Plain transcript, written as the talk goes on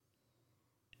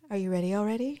Are you ready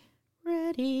already?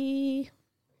 Ready.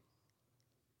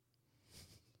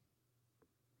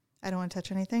 I don't want to touch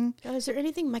anything. God, is there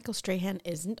anything Michael Strahan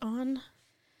isn't on?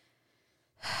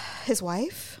 His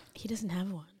wife? He doesn't have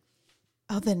one.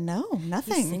 Oh, then no,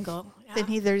 nothing. He's single. Yeah.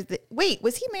 Then wait,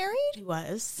 was he married? He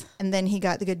was. And then he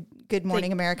got the Good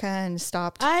Morning America and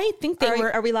stopped. I think they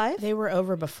were. Are we live? They were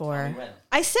over before.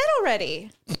 I said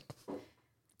already.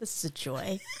 This is a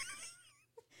joy.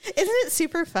 Isn't it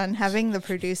super fun having the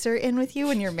producer in with you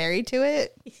when you're married to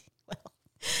it? Well,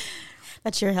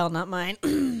 that's your hell, not mine.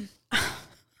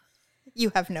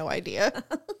 You have no idea.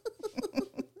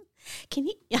 Can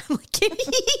he hear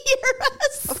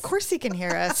us? Of course he can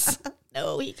hear us.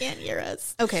 No, he can't hear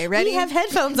us. Okay, ready? We have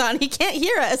headphones on. He can't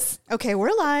hear us. Okay, we're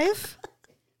live.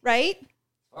 Right? As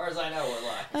far as I know, we're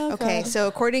live. Okay, so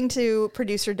according to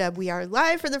producer Deb, we are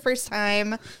live for the first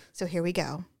time. So here we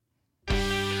go.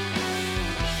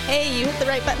 Hey, you hit the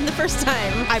right button the first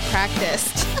time. I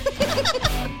practiced.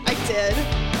 I did.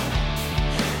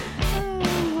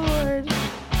 Oh,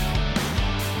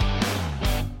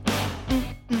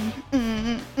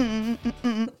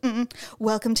 Lord.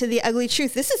 Welcome to The Ugly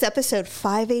Truth. This is episode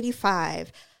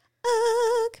 585.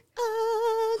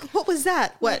 What was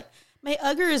that? What? My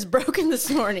Ugger is broken this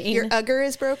morning. Your Ugger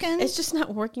is broken? It's just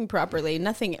not working properly.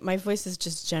 Nothing. My voice is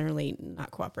just generally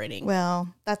not cooperating.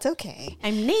 Well, that's okay.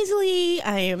 I'm nasally.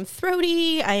 I am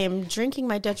throaty. I am drinking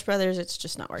my Dutch Brothers. It's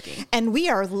just not working. And we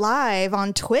are live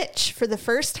on Twitch for the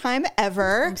first time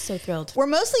ever. I'm so thrilled. We're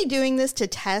mostly doing this to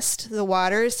test the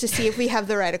waters, to see if we have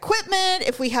the right equipment,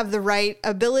 if we have the right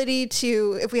ability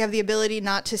if we have the ability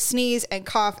not to sneeze and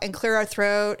cough and clear our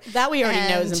throat. That we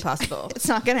already know is impossible. It's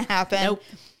not going to happen. Nope.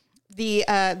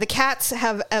 The cats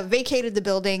have vacated the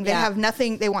building. They have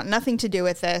nothing. They want nothing to do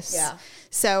with this. Yeah.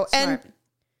 So, and Smart.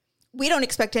 we don't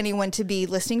expect anyone to be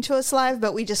listening to us live,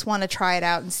 but we just want to try it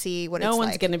out and see what it's like. No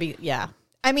one's going to be,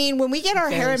 I mean, when we get our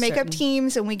hair Very and makeup certain.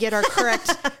 teams and we get our correct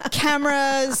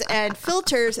cameras and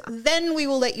filters, then we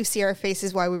will let you see our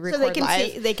faces while we record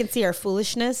live. they can see our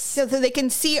foolishness So they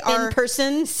can see our in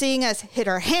person. seeing us hit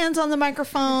our hands on the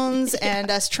microphones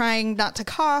and us trying not to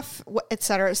cough,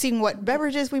 etc. Seeing what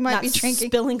beverages we might Not be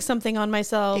drinking. spilling something on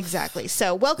myself. Exactly.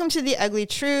 So welcome to The Ugly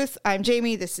Truth. I'm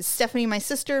Jamie. This is Stephanie, my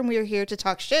sister, and we are here to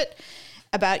talk shit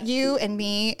about you and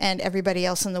me and everybody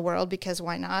else in the world, because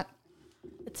why not?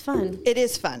 It's fun. It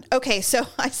is fun. Okay, so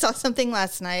I saw something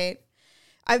last night.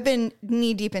 I've been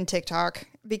knee deep in TikTok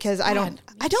because I don't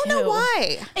know too.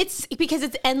 why. It's because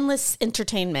it's endless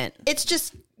entertainment. It's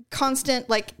just constant,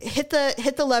 like hit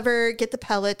the lever, get the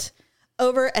pellet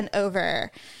over and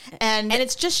over. And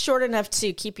it's just short enough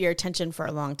to keep your attention for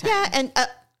a long time. yeah, and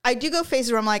I do go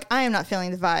phases where I'm like, I am not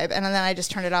feeling the vibe, and then I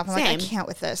just turn it off. I'm like, I Same. can't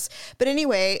with this. But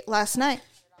anyway, last night.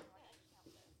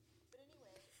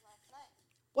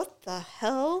 What the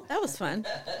hell? That was fun.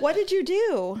 What did you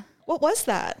do? What was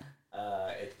that?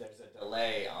 There's a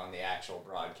delay on the actual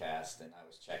broadcast, and I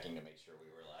was checking to make sure we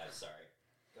were live. Sorry.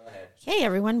 Go ahead. Hey,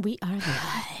 everyone. We are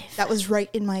live. That was right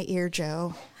in my ear,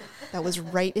 Joe. That was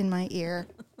right in my ear.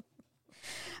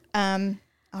 All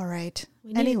right.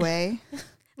 Anyway, At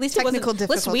least technical at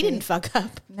least we difficulty. didn't fuck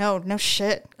up. no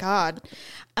shit. God.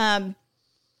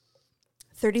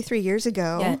 33 years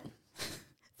ago. Yeah.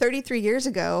 33 years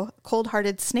ago, Cold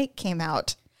Hearted Snake came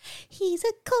out. He's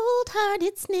a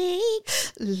cold-hearted snake.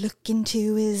 Look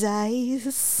into his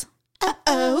eyes.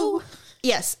 Uh-oh.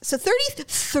 Yes. So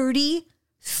 33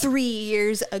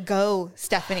 years ago,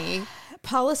 Stephanie.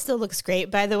 Paula still looks great,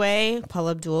 by the way.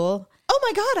 Paula Abdul. Oh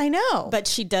my God, I know. But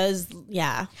she does,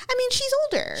 yeah. I mean, she's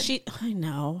older. I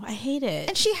know. I hate it.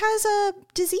 And she has a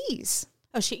disease.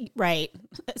 Right.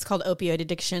 It's called opioid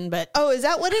addiction, but. Oh, is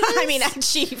that what it is? I mean,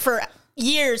 for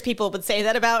years people would say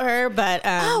that about her, but.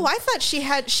 Oh, I thought she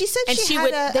said she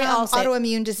had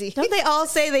autoimmune disease. Don't they all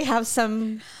say they have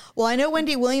some. Well, I know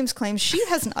Wendy Williams claims she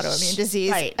has an autoimmune disease.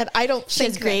 Right. And I don't She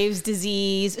has think Graves'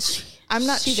 disease.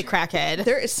 She's a crackhead.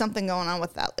 There is something going on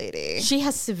with that lady. She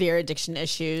has severe addiction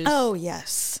issues. Oh,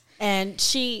 yes. And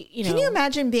she, Can you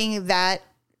imagine being that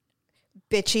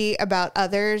bitchy about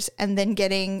others and then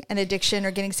getting an addiction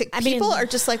or getting sick? People are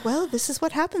just like, well, this is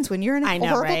what happens when you're a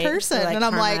horrible person. Like and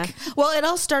I'm karma. like, well, it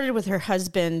all started with her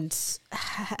husband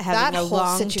having a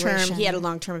long-term, he had a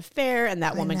long-term affair, and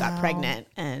that woman got pregnant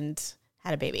and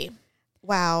had a baby.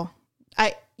 Wow.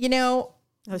 That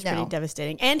was pretty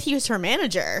devastating. And he was her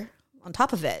manager on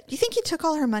top of it. Do you think he took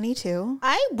all her money too?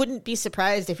 I wouldn't be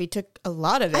surprised if he took a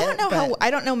lot of it. I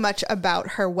don't know much about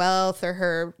her wealth or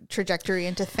her trajectory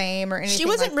into fame or anything. She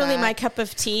wasn't like really that. my cup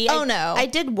of tea. Oh, no. I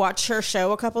did watch her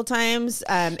show a couple times.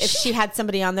 If she had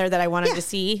somebody on there that I wanted to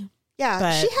see. Yeah,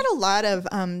 but she had a lot of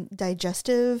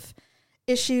digestive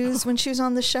issues when she was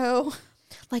on the show.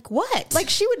 Like what? Like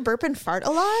she would burp and fart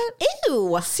a lot.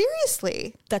 Ew.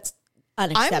 Seriously. That's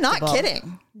unacceptable. I'm not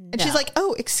kidding. And she's like,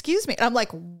 oh, excuse me. And I'm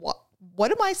like, what? What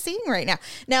am I seeing right now?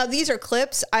 Now, these are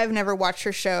clips. I've never watched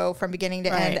her show from beginning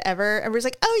to end ever. Everybody's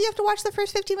like, oh, you have to watch the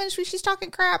first 15 minutes when she's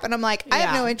talking crap. And I'm like, I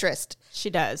have no interest. She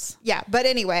does. Yeah. But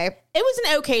anyway. It was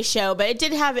an okay show, but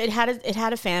it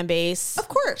had a fan base. Of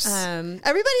course.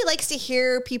 Everybody likes to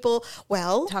hear people,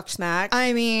 talk smack.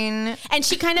 I mean. And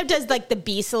she kind of does like the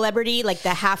B celebrity, like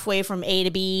the halfway from A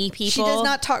to B people. She does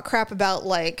not talk crap about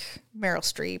like Meryl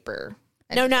Streep or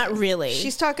anything. No, not really.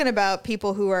 She's talking about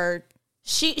people who are.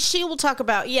 She will talk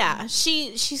about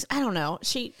she's I don't know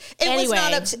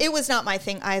it was not my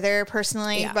thing either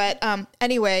personally, but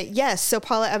anyway, yes, so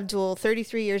Paula Abdul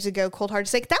 33 years ago, Cold Hard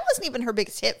Steak, that wasn't even her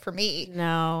biggest hit for me.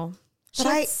 No, she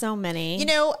had so many. You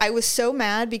know, I was so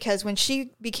mad because when she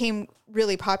became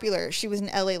really popular, she was an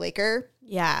LA Laker.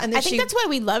 Yeah, and I think that's why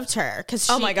we loved her, because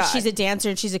my God, she's a dancer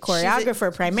and she's a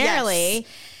choreographer primarily. Yes.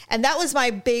 And that was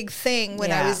my big thing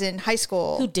when I was in high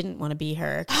school. Who didn't want to be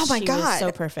her? Oh my God. Was so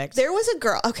perfect. There was a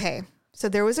girl. Okay. So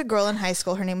there was a girl in high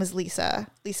school. Her name was Lisa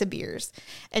Beers.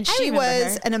 And she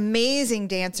was an amazing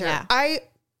dancer. Yeah. I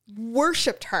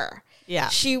worshiped her. Yeah.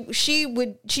 She did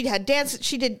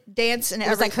dance and everything. It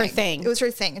was like her thing. It was her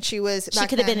thing. And she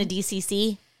could have been a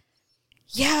DCC.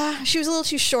 Yeah, she was a little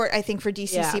too short, I think, for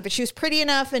DCC, but she was pretty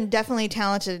enough and definitely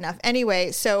talented enough.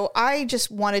 Anyway, so I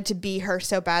just wanted to be her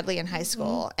so badly in high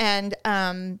school. And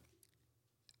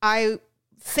I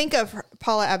think of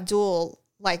Paula Abdul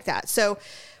like that. So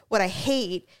what I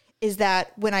hate is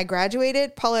that when I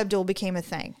graduated, Paula Abdul became a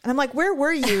thing. And I'm like, where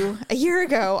were you a year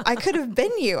ago? I could have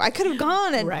been you. I could have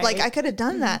gone and I could have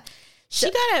done that. She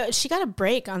got a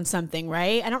break on something,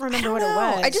 right? I don't remember what it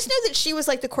was. I just know that she was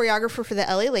like the choreographer for the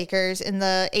LA Lakers in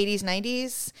the 80s,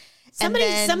 90s.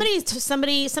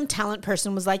 Some talent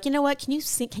person was like, you know what? Can you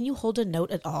sing? Can you hold a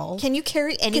note at all? Can you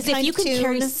carry any kind of tune? Because if you can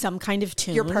carry some kind of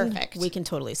tune, you're perfect. We can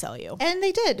totally sell you. And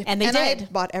they did. And I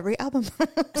bought every album.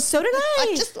 So did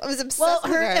I. I was obsessed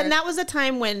with her. And that was a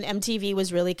time when MTV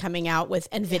was really coming out with,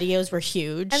 and videos were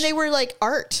huge. And they were like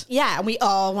art. Yeah. And we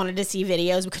all wanted to see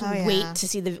videos. We couldn't wait to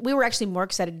see we were actually more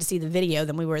excited to see the video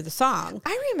than we were the song.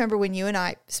 I remember when you and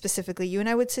I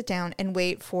would sit down and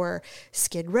wait for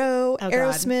Skid Row,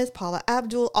 Aerosmith, Paula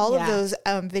Abdul, all of those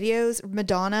videos,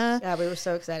 Madonna. Yeah, we were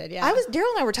so excited. Yeah. Daryl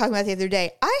and I were talking about the other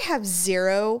day. I have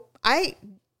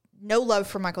no love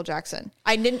for Michael Jackson.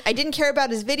 I didn't care about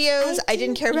his videos. I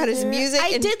didn't care about his music.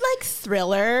 I did like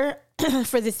Thriller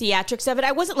for the theatrics of it.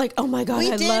 I wasn't like, oh my God, I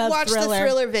love Thriller. We did watch the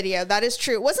Thriller video. That is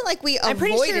true. It wasn't like we avoided it. I'm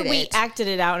pretty sure we acted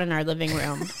it out in our living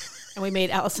room. And we made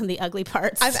Allison the ugly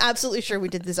parts. I'm absolutely sure we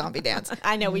did the zombie dance.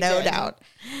 I know we did. No doubt.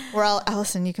 We're all,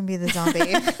 Allison, you can be the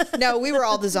zombie. No, we were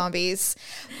all the zombies.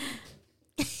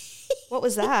 What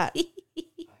was that?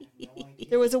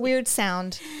 There was a weird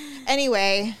sound.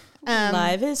 Anyway.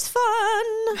 Live is fun.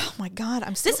 Oh my God,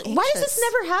 I'm so anxious. Why does this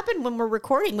never happen when we're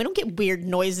recording? We don't get weird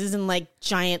noises and like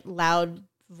giant loud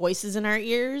voices in our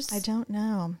ears. I don't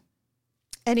know.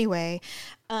 Anyway,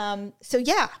 so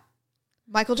yeah,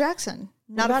 Michael Jackson.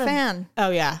 Not a fan. Oh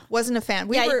yeah, wasn't a fan.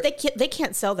 They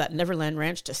can't sell that Neverland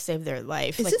Ranch to save their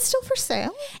life. Is it still for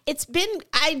sale? It's been.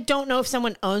 I don't know if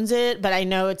someone owns it, but I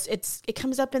know it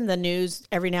comes up in the news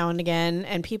every now and again,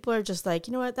 and people are just like,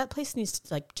 you know what, that place needs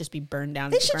to like just be burned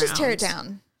down. They should just tear it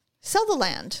down. Sell the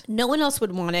land. No one else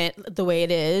would want it the way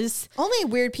it is. Only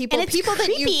weird people. And it's people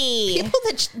creepy.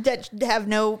 that have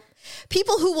no.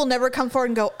 People who will never come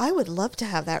forward and go, I would love to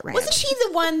have that ranch. Wasn't he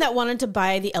the one that wanted to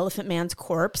buy the Elephant Man's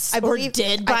corpse? Or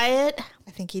did buy it?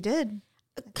 I think he did.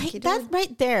 That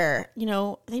right there, you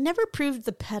know, they never proved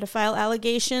the pedophile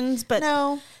allegations, but...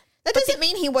 No. That doesn't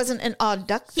mean he wasn't an odd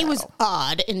duck, though. He was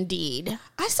odd, indeed.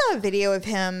 I saw a video of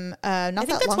him not that long ago. I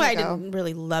think that's why I didn't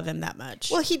really love him that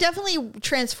much. Well, he definitely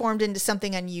transformed into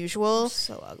something unusual.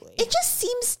 So ugly. It just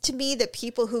seems to me that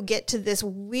people who get to this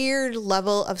weird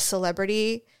level of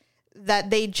celebrity... that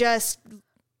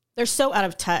they're so out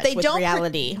of touch with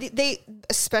reality. They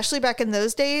especially back in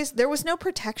those days, there was no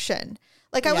protection.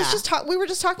 Like we were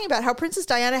just talking about how Princess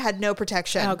Diana had no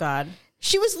protection. Oh God.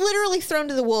 She was literally thrown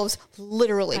to the wolves.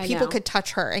 Literally. People could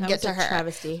touch her and get to her.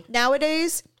 Travesty.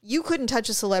 Nowadays, you couldn't touch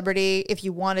a celebrity if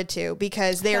you wanted to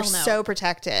because they are so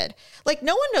protected. Like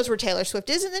no one knows where Taylor Swift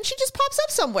is and then she just pops up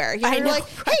somewhere. You're like,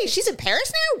 hey, she's in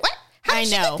Paris now? What? How did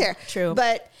she get there? True.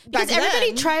 But because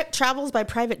everybody travels by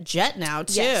private jet now,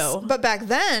 too. Yes. But back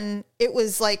then, it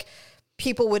was like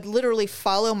people would literally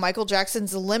follow Michael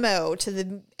Jackson's limo to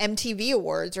the MTV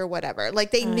Awards or whatever.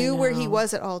 Like they knew where he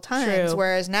was at all times. True.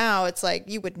 Whereas now it's like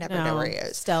you would never know where he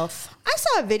is. Stealth. I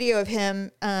saw a video of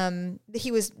him. He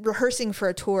was rehearsing for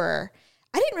a tour.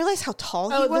 I didn't realize how tall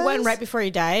he was. Oh, the one right before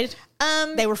he died?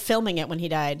 They were filming it when he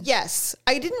died. Yes.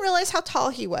 I didn't realize how tall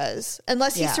he was,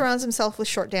 unless he surrounds himself with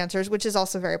short dancers, which is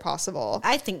also very possible.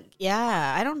 I think,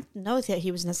 I don't know that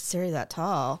he was necessarily that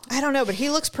tall. I don't know, but he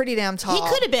looks pretty damn tall. He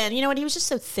could have been. You know what? He was just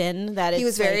so thin that he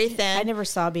was very thin. I never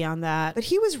saw beyond that. But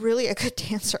he was really a good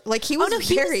dancer. Like, he was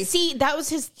that was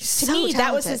his, to me,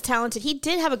 that was his talented. He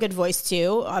did have a good voice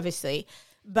too, obviously.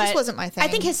 But this wasn't my thing. I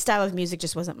think his style of music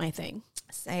just wasn't my thing.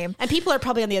 Same. And people are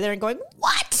probably on the other end going,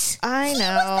 what? I know. He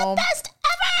was the best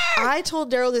ever. I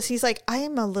told Daryl this. He's like, I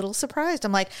am a little surprised.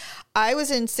 I'm like, I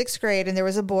was in 6th grade and there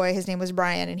was a boy, his name was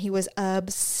Brian, and he was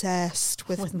obsessed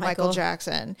with Michael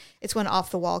Jackson. It's when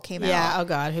Off the Wall came out. Yeah, oh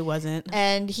God, who wasn't?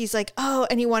 And he's like, oh,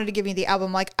 and he wanted to give me the album.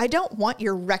 I'm like, I don't want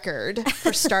your record,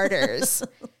 for starters.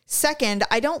 Second,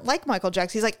 I don't like Michael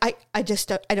Jackson. He's like, I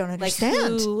don't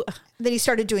understand. Then he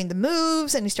started doing the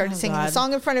moves and he started singing the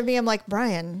song in front of me. I'm like,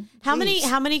 Brian, how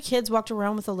many kids walked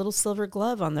around with a little silver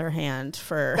glove on their hand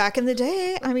for back in the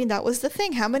day? I mean, that was the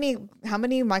thing. How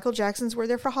many Michael Jacksons were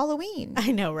there for Halloween?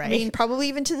 I know, right? I mean, probably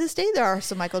even to this day there are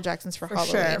some Michael Jacksons for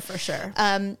Halloween. For sure.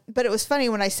 But it was funny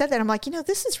when I said that. I'm like,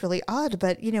 this is really odd.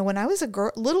 But when I was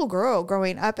a little girl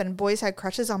growing up and boys had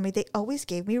crushes on me, they always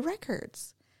gave me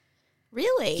records.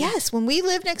 Really? Yes. When we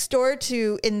lived next door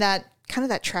in that kind of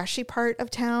that trashy part of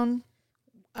town,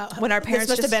 when our parents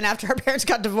must have been after our parents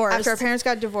got divorced. After our parents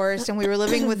got divorced, and we were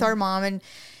living with our mom,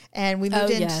 and we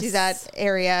moved into that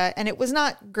area, and it was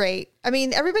not great. I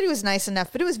mean, everybody was nice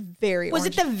enough, but it was very. Was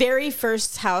it the very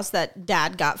first house that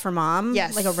Dad got for Mom?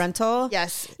 Yes, like a rental.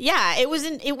 Yes. Yeah, it was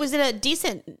in a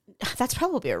decent. That's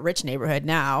probably a rich neighborhood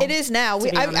now. It is now.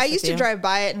 I used to drive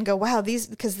by it and go, wow,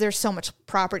 because there's so much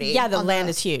property. Yeah, the land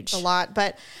is huge. A lot,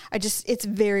 but it's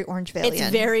very Orangevalian. It's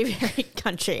very, very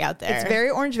country out there. It's very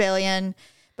Orangevalian,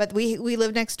 but we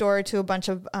lived next door to a bunch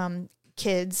of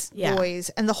kids, boys,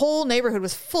 and the whole neighborhood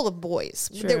was full of boys.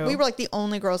 We were like the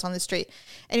only girls on the street.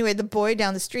 Anyway, the boy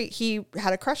down the street, he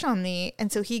had a crush on me,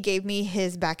 and so he gave me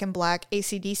his Back in Black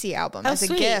AC/DC album as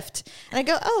a gift. And I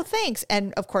go, oh, thanks.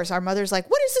 And of course, our mother's like,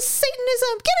 what is this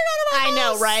Satanism? Get it out of my house.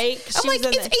 I know, right? I'm like,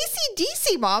 it's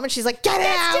AC/DC, Mom. And she's like, get it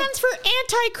out. That stands for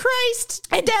Antichrist,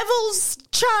 Devil's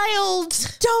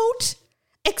Child. Don't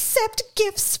accept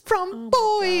gifts from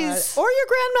boys. Or your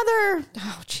grandmother.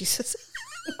 Oh, Jesus.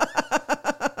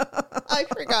 I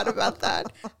forgot about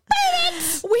that.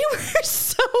 We were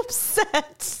so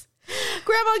upset.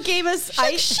 Grandma gave us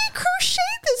ice. She crocheted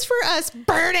this for us.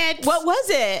 Burn it. What was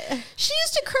it? She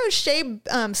used to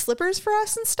crochet slippers for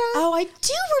us and stuff. Oh, I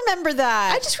do remember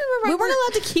that. I just remember we weren't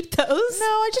allowed to keep those. No,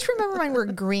 I just remember mine were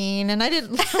green, and I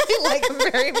didn't really like them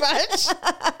very much.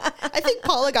 I think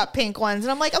Paula got pink ones,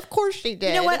 and I'm like, of course she did.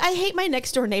 You know what? I hate my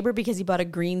next door neighbor because he bought a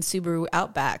green Subaru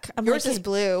Outback. Yours is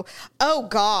blue. Oh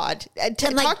God!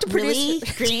 Talk to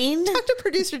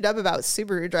producer Dub about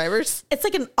Subaru drivers. It's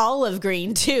like an olive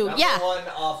green too. Number one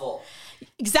awful.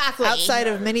 Exactly. Outside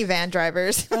of minivan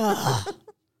drivers.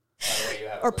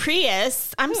 Or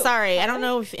Prius. I'm sorry. I don't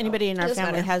know if anybody in our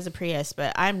family has a Prius,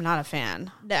 but I'm not a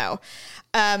fan. No.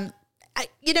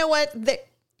 You know what?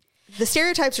 The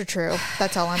stereotypes are true.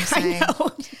 That's all I'm saying.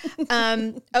 I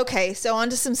know. Okay, so on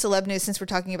to some celeb news since we're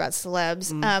talking about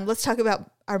celebs. Let's talk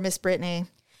about our Miss Britney.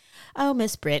 Oh,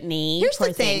 Miss Britney. Here's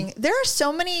the thing. There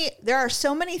are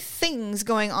so many things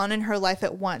going on in her life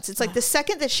at once. It's like the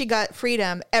second that she got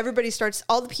freedom, everybody starts,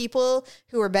 all the people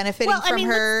who are benefiting from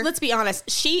her. Let's be honest.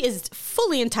 She is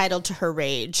fully entitled to her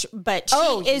rage, but she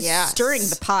is stirring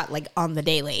the pot like on the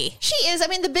daily. She is. I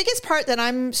mean, the biggest part that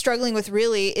I'm struggling with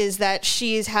really is that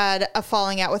she's had a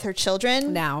falling out with her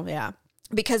children. Now, yeah.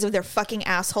 Because of their fucking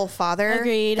asshole father.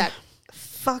 Agreed. That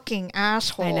fucking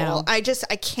asshole. I know. I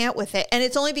can't with it. And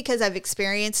it's only because I've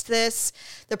experienced this,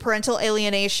 the parental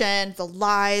alienation, the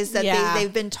lies that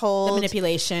they've been told. The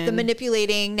manipulation. The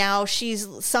manipulating. Now she's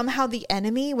somehow the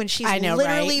enemy when she's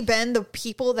literally been the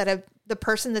people that have, the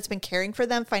person that's been caring for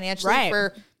them financially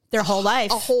for their whole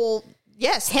life.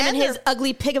 Yes. Him and his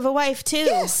ugly pig of a wife too.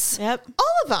 Yes. Yep.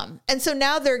 All of them. And so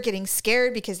now they're getting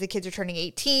scared because the kids are turning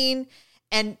 18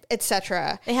 and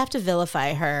etc. They have to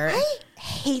vilify her. I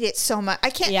hate it so much. I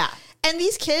can't. Yeah. And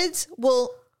these kids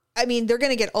they're going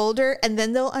to get older and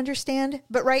then they'll understand.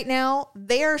 But right now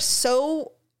they are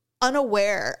so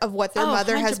unaware of what their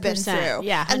mother has been through.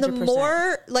 Yeah. 100%. And the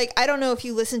more, I don't know if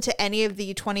you listen to any of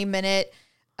the 20-minute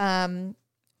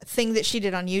thing that she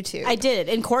did on YouTube. I did.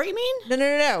 In court, you mean?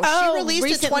 No. Oh, she released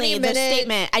recently, a 20-minute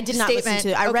statement. I did not listen to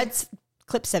it. I read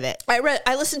clips of it.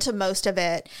 I listened to most of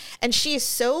it, and she is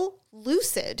so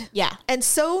lucid. Yeah. And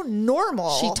so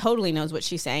normal. She totally knows what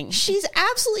she's saying. She's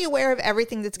absolutely aware of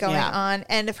everything that's going Yeah. on.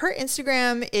 And if her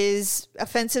Instagram is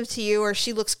offensive to you or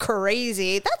she looks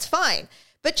crazy, that's fine.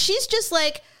 But she's just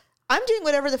like, I'm doing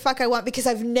whatever the fuck I want because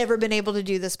I've never been able to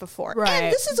do this before. Right.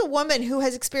 And this is a woman who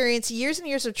has experienced years and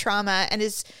years of trauma and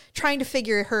is trying to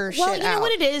figure her shit out. Well, you know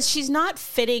what it is? She's not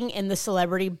fitting in the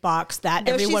celebrity box that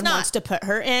No, she's everyone not. wants to put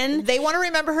her in. They want to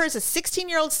remember her as a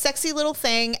 16-year-old sexy little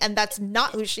thing, and that's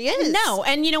not who she is. No,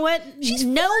 and you know what? She's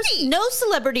no 40. no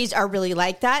celebrities are really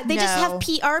like that. They just No. have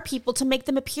PR people to make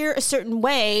them appear a certain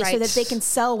way so Right. that they can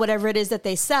sell whatever it is that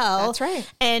they sell. That's right.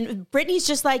 And Britney's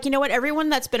just like, you know what? Everyone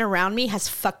that's been around me has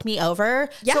fucked me over.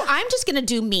 Yeah. So I'm just going to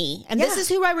do me. And this Yeah. is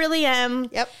who I really am.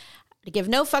 Yep. I give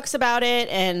no fucks about it.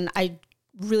 And I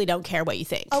really don't care what you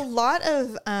think. A lot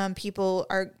of people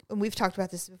are, and we've talked about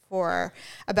this before,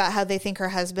 about how they think her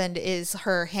husband is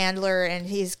her handler and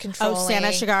he's controlling. Sana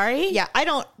Shigari? Yeah, I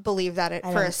don't believe that for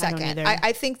a don't second. either.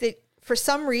 I think that for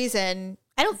some reason,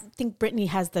 I don't think Britney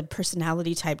has the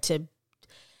personality type to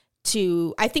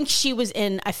I think she was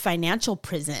in a financial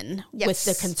prison Yes. with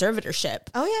the conservatorship.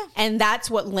 Oh, yeah. And that's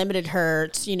what limited her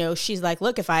to, she's like,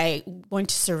 look, if I want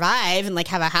to survive and like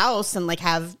have a house and like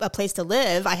have a place to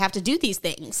live, I have to do these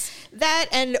things. that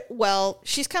and, well,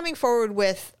 she's coming forward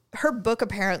with, her book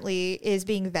apparently is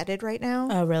being vetted right now.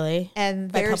 Oh, really?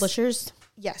 And By there's, publishers?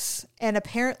 yes. And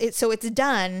apparently, so it's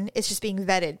done. It's just being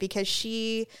vetted because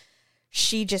she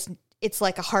just, it's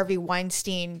like a Harvey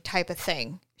Weinstein type of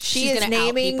thing. She She's is gonna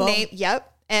out naming, people?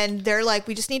 yep. And they're like,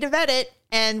 we just need to vet it.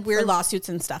 And we're, For lawsuits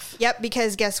and stuff. yep,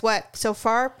 because guess what? So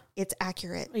far, it's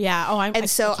accurate. Yeah. Oh, And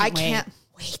so I wait. can't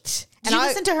wait. Did And you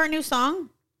listen to her new song?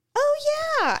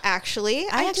 Oh, yeah, actually.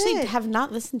 I actually did. have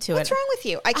not listened to What's it. wrong with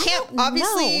you? I can't, don't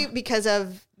obviously, know. because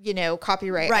of,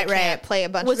 copyright. Right, I can't right. play a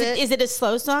bunch of it. Is it a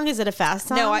slow song? Is it a fast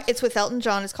song? No, it's with Elton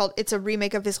John. It's a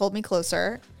remake of his Hold Me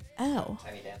Closer. Oh.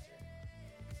 Tiny Dancer.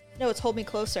 No, it's Hold Me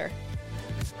Closer.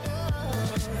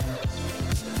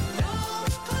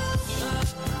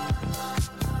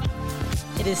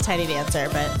 It is Tiny Dancer,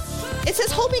 but It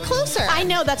says Hold Me Closer. I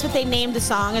know that's what they named the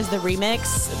song as the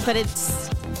remix, but it's,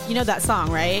 that song,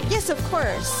 right? Yes, of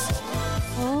course.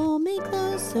 Hold me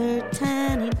closer,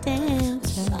 tiny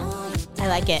dancer. I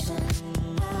like it.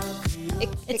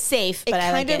 It's safe, It but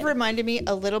I like kind of it. reminded me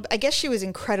a little. I guess she was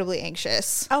incredibly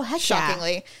anxious. Oh, heck yeah.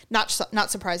 shockingly, not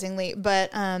surprisingly,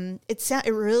 but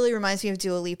it really reminds me of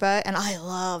Dua Lipa, and I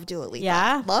love Dua Lipa.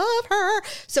 Yeah? love her.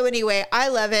 So anyway, I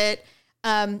love it.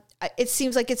 It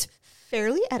seems like it's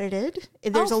fairly edited.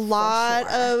 There's Oh, a for lot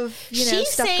sure. of She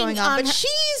stuff sang going on, on but her-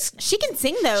 she's She can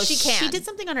sing though. She can. She did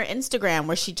something on her Instagram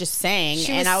where she just sang,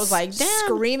 she and I was like, "Damn,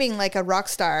 screaming like a rock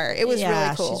star. It was yeah,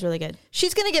 really cool. She's really good."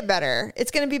 She's gonna get better.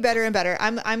 It's gonna be better and better.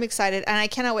 I'm excited, and I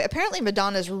cannot wait. Apparently,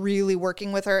 Madonna's really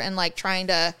working with her and like trying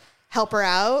to help her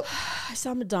out. I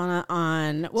saw Madonna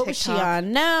on what was she TikTok.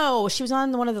 on? No, she was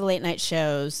on one of the late night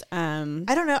shows. I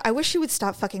don't know. I wish she would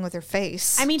stop fucking with her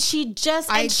face. I mean, she was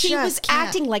just can't.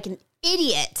 acting like an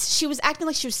idiot. She was acting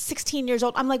like she was 16 years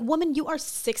old. I'm like, woman, you are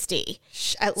 60.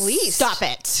 At least Stop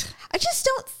it. I just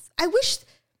don't.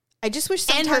 I just wish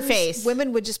And sometimes her face.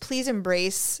 women would just please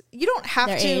embrace. You don't have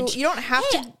Their to. age. You don't have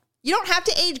Hey. to. You don't have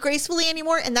to age gracefully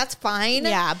anymore, and that's fine.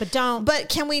 Yeah, but don't. But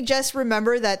can we just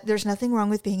remember that there's nothing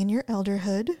wrong with being in your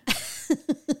elderhood?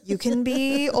 You can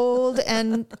be old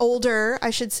and older, I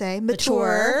should say,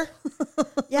 mature.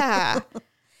 Yeah.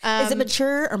 Is it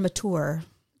mature or mature?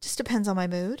 Just depends on my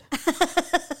mood.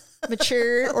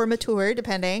 Mature or mature,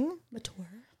 depending. Mature.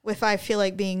 If I feel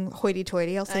like being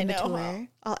hoity-toity, I'll say I know, mature.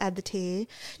 I'll add the T.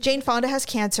 Jane Fonda has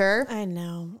cancer, I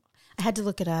know. I had to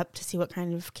look it up to see what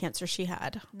kind of cancer she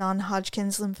had.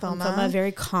 non-Hodgkin's lymphoma. Lymphoma,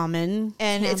 very common.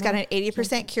 And it's got an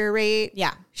 80% cure rate.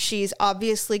 Yeah. She's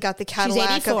obviously got the Cadillac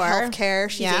of 84. healthcare.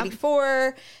 She's Yeah.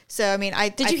 84. So, I mean,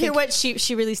 Did you hear what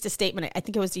she released a statement? I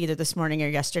think it was either this morning or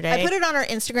yesterday. I put it on our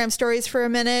Instagram stories for a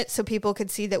minute so people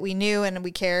could see that we knew and we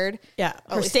cared. Yeah.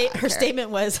 At least I Her care. statement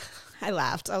was, I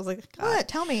laughed. I was like, God. What?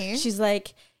 Tell me. She's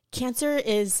like, cancer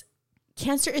is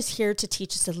here to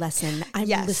teach us a lesson. I'm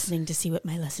Yes. listening to see what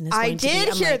my lesson is I going to be. did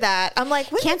I'm hear like, that. I'm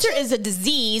like, what Cancer is a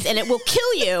disease and it will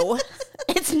kill you.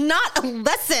 It's not a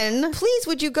lesson. please,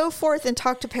 would you go forth and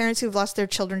talk to parents who've lost their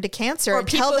children to cancer Or and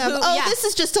tell people them, who- yeah. this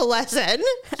is just a lesson.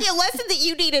 A lesson that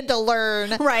you needed to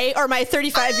learn. Right? Or my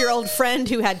 35-year-old friend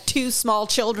who had 2 small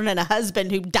children and a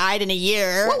husband who died in a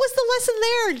year. What was the lesson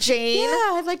there, Jane?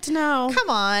 Yeah, I'd like to know. Come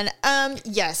on.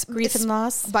 Yes. Grief and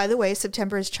loss. By the way,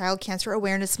 September is Child Cancer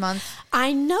Awareness Month.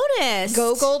 I noticed.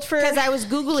 Go gold for- because I was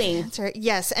Googling. Sorry.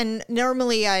 Yes. And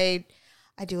normally I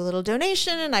do a little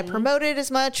donation and I promote it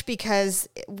as much because,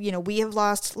 we have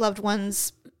lost loved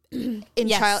ones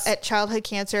at childhood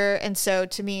cancer. And so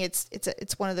to me,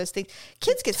 it's one of those things.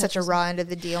 Kids get such a raw end of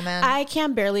the deal, man. I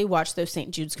can barely watch those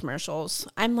St. Jude's commercials.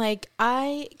 I'm like,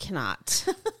 I cannot.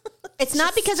 It's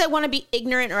not because I want to be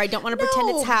ignorant or I don't want to pretend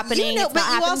it's happening. It's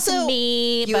not happening to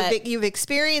me. You've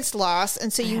experienced loss,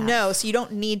 and so so you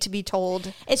don't need to be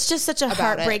told. It's just such a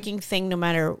heartbreaking thing, no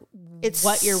matter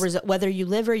what your whether you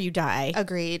live or you die.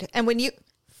 Agreed. And when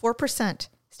 4%,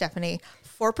 Stephanie,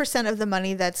 4% of the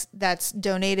money that's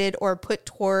donated or put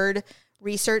toward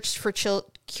research for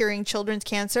curing children's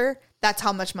cancer, that's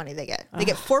how much money they get. They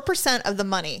get 4% of the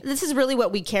money. This is really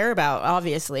what we care about,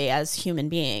 obviously, as human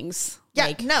beings. Yeah,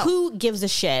 like, no. Who gives a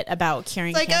shit about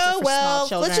curing cancer for small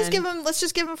children? let's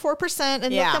just give them 4%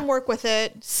 and let them work with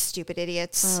it. Stupid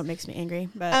idiots. Oh, it makes me angry.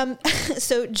 But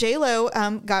so J-Lo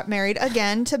got married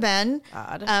again to Ben.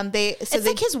 God. It's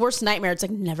like his worst nightmare. It's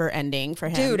like never ending for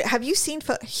him. Dude, have you seen?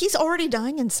 He's already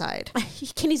dying inside.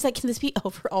 Can this be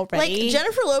over already? Like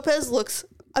Jennifer Lopez looks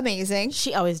amazing.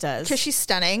 She always does because she's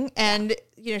stunning and.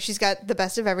 She's got the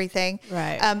best of everything.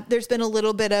 Right. There's been a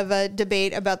little bit of a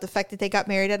debate about the fact that they got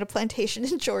married at a plantation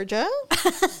in Georgia.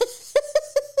 I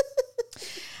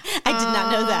did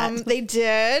not know that. They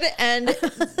did. And,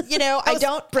 I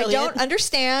don't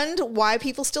understand why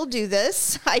people still do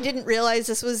this. I didn't realize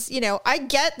this was, I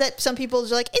get that some people are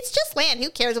like, it's just land.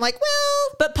 Who cares? I'm like,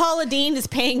 well. But Paula Deen is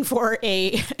paying for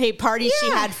a party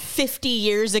she had 50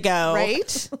 years ago.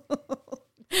 Right.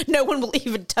 No one will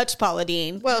even touch Paula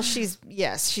Deen. Well, she's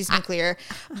nuclear,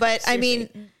 but I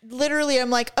mean, literally, I'm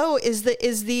like, oh, is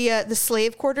the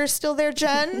slave quarters still there,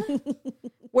 Jen?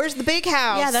 Where's the big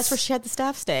house? Yeah, that's where she had the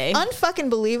staff stay. Unfucking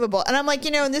believable. And I'm like,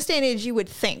 in this day and age, you would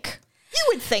think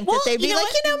that they'd be like,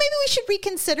 maybe we should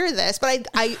reconsider this. But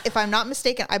I, if I'm not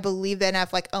mistaken, I believe Ben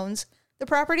Affleck owns the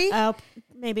property. Oh,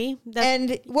 maybe.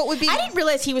 And what would be? I didn't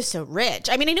realize he was so rich.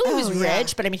 I mean, I knew he was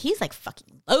rich, but I mean, he's like fucking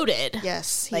loaded.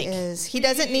 Yes, he is. He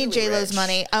doesn't need J-Lo's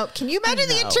money. Can you imagine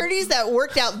the attorneys that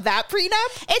worked out that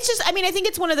prenup? It's just, I mean, I think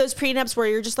it's one of those prenups where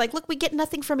you're just like, look, we get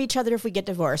nothing from each other if we get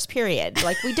divorced, period.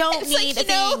 Like, we don't need a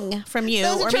thing from you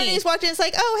those or attorneys me. walked in, it's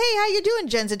like, oh, hey, how you doing,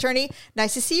 Jen's attorney?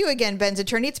 Nice to see you again, Ben's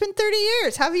attorney. It's been 30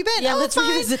 years. How have you been? Yeah, let's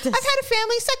revisit this. I've had a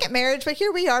family second marriage, but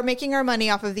here we are making our money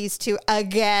off of these two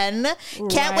again.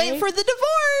 Can't wait for the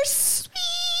divorce.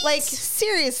 Sweet. Like,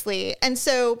 seriously. And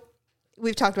so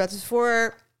we've talked about this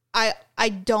before. I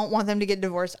don't want them to get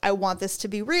divorced. I want this to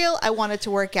be real. I want it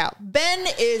to work out. Ben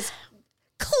is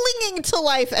clinging to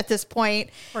life at this point.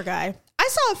 Poor guy. I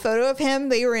saw a photo of him.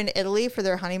 They were in Italy for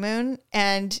their honeymoon,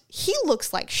 and he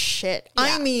looks like shit. Yeah.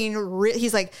 I mean,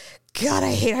 he's like, God,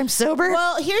 I hate I'm sober.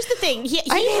 Well, here's the thing. I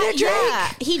need a drink.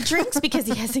 Yeah, he drinks because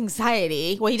he has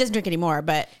anxiety. Well, he doesn't drink anymore,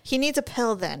 but he needs a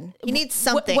pill then. He needs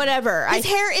something. Whatever. His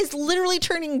hair is literally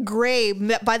turning gray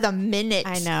by the minute.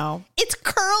 I know. It's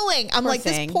curling. I'm like,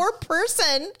 this poor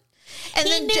person.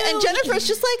 And Jennifer's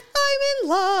just like, I'm in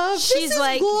love. She's this is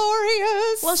like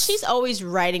glorious. Well, she's always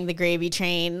riding the gravy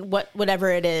train, whatever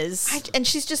it is. And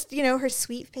she's just, her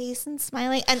sweet face and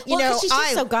smiling. And she's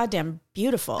just so goddamn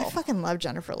beautiful. I fucking love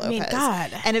Jennifer Lopez. I mean,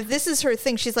 God. And if this is her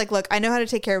thing, she's like, look, I know how to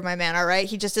take care of my man. All right.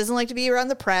 He just doesn't like to be around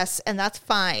the press, and that's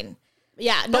fine.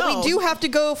 Yeah, but we do have to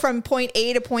go from point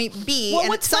A to point B,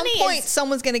 and at some point,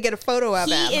 someone's going to get a photo of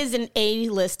him. He is an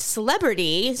A-list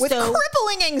celebrity with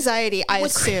crippling anxiety. I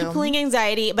assume crippling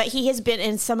anxiety, but he has been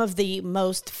in some of the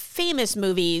most famous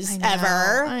movies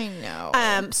ever. I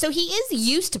know. So he is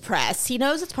used to press. He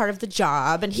knows it's part of the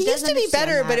job, and he used to be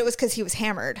better, but it was because he was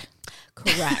hammered.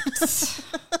 Correct.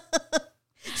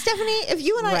 Stephanie, if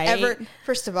you and I ever,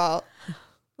 first of all,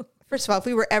 if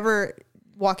we were ever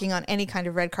walking on any kind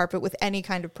of red carpet with any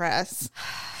kind of press,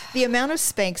 the amount of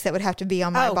Spanx that would have to be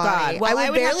on my body. Well,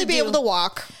 I would barely be able to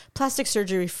walk. Plastic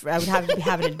surgery, I would have to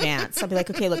have in advance. I'll be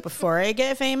like, okay, look, before I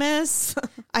get famous,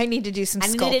 I need to do some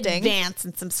sculpting. I need advance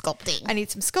and some sculpting. I need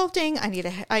some sculpting. I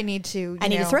need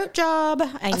a throat job.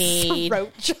 I need a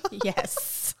throat job.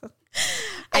 Yes.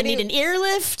 I need an ear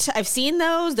lift. I've seen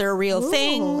those. They're a real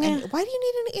thing. And why do you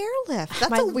need an ear lift?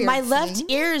 That's a weird my thing. left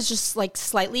ear is just like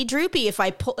slightly droopy. If I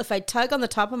tug on the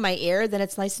top of my ear, then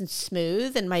it's nice and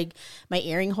smooth, and my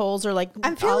earring holes are like.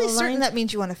 I'm fairly certain that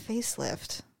means you want a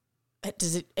facelift.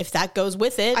 Does it? If that goes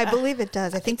with it, I believe it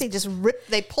does. I think they just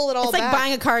pull it all back. It's like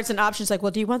buying a car. It's an option. It's like, well,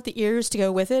 do you want the ears to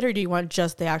go with it, or do you want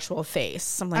just the actual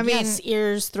face? I'm like, yes,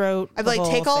 ears, throat. I'd like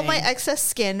take all my excess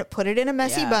skin, put it in a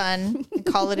messy bun, and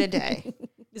call it a day.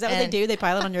 Is that what they do? They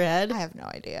pile it on your head? I have no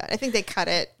idea. I think they cut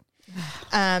it.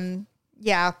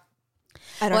 Yeah.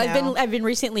 I don't know. I've been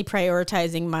recently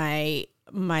prioritizing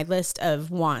my list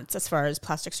of wants as far as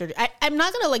plastic surgery. I'm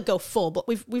not gonna like go full, but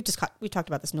we've talked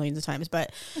about this millions of times.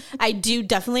 But I do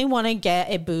definitely want to get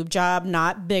a boob job,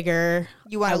 not bigger.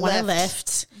 You want to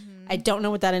lift? Mm-hmm. I don't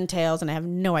know what that entails, and I have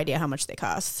no idea how much they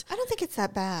cost. I don't think it's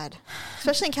that bad,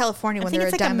 especially in California when they're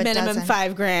it's a dime like a minimum dozen.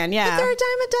 $5,000. Yeah, but they're a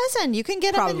dime a dozen. You can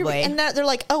get probably, them, and they're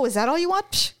like, "Oh, is that all you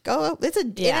want? Psh, go! It's a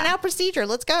in and out procedure.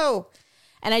 Let's go."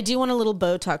 And I do want a little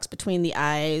Botox between the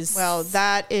eyes. Well,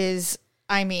 that is,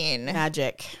 I mean,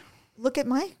 magic. Look at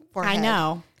my forehead. I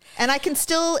know. And I can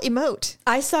still emote.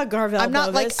 I saw Garcelle I'm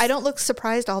not Barvis. I don't look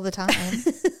surprised all the time.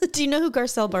 Do you know who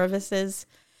Garcelle Barvis is?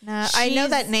 No, I know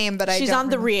that name, but she's don't on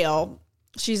remember. The Real.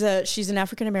 She's an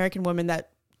African American woman that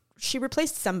she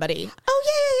replaced somebody.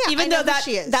 Oh yeah. Even though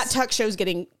that talk show's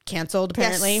getting canceled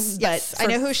apparently. Yes, I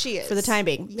know who she is for the time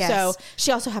being. Yes. So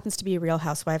she also happens to be a Real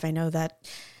Housewife. I know that.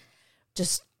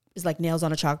 Just is like nails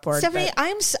on a chalkboard. Stephanie,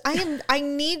 I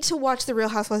need to watch The Real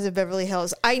Housewives of Beverly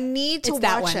Hills. I need to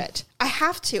watch it. I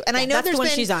have to. And I know that's the one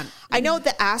she's on. I know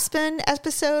the Aspen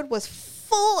episode was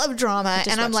full of drama,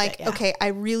 and I'm like, okay, I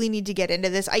really need to get into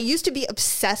this. I used to be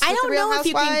obsessed with The Real Housewives.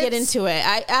 I don't know if you can get into it.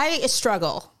 I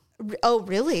struggle. Oh,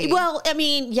 really? Well, I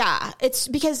mean, yeah, it's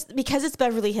because it's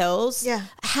Beverly Hills. Yeah,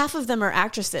 half of them are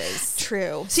actresses.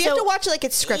 True. So you have to watch it like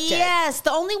it's scripted. Yes,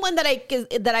 the only one that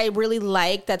I really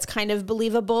like that's kind of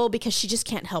believable because she just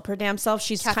can't help her damn self.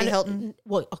 She's Kathy Hilton.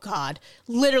 Well, oh God,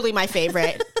 literally my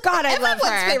favorite. God, I love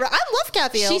her. Favorite. I love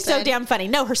Kathy Hilton. She's so damn funny.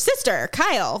 No, her sister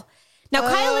Kyle. Now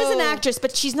Kyle is an actress,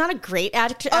 but she's not a great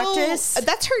actress.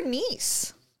 That's her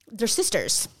niece. They're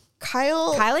sisters.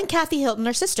 Kyle and Kathy Hilton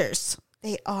are sisters.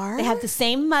 They are? They had the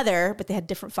same mother, but they had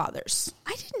different fathers.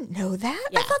 I didn't know that.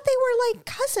 Yeah. I thought they were like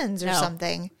cousins or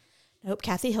something. Nope.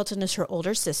 Kathy Hilton is her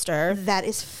older sister. That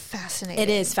is fascinating. It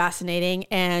is fascinating.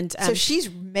 And so she's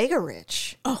mega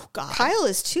rich. Oh, God. Kyle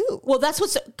is too. Well,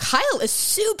 Kyle is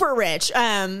super rich.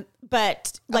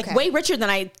 But like way richer than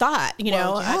I thought,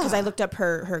 because I looked up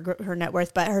her net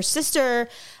worth. But her sister,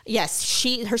 yes,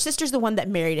 her sister's the one that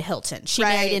married a Hilton. She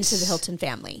married into the Hilton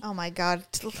family. Oh my God!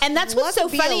 And that's what's so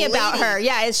funny about her.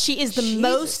 Yeah, is she is the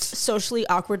most socially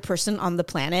awkward person on the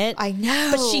planet. I know,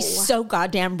 but she's so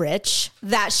goddamn rich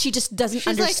that she just doesn't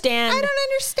understand. Like, I don't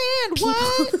understand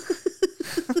what.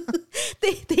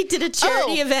 They did a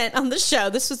charity event on the show.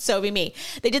 This would so be me.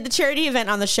 They did the charity event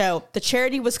on the show. The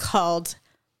charity was called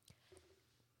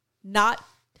Not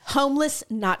Homeless,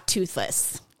 Not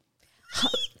Toothless.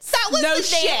 That was no the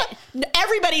shit. name?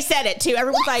 Everybody said it too.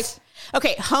 Everyone's like,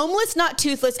 okay, homeless, not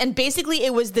toothless. And basically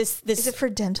it was this. Is it for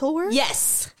dental work?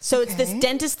 Yes. So it's this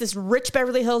dentist, this rich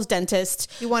Beverly Hills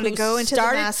dentist. You want to go into the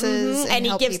masses and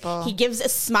help people. He gives a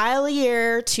smile a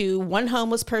year to one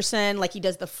homeless person. Like he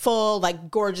does the full,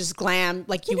 like gorgeous glam.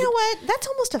 Like you know what? That's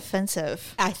almost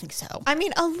offensive. I think so. I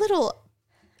mean, a little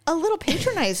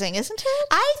patronizing, isn't it?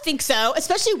 I think so,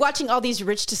 especially watching all these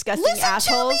rich, disgusting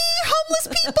assholes. To me, homeless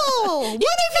people.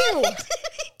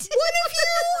 One of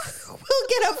you will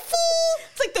get a full.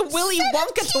 It's like the Willy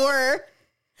Wonka tour.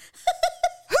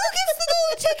 Who gets the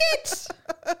golden ticket?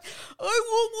 I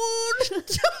want one.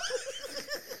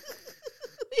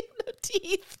 No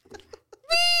teeth.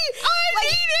 I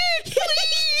need it, please.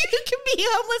 You can be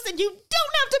homeless and you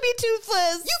don't have to be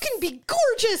toothless. You can be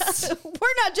gorgeous.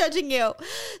 We're not judging you.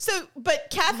 So, but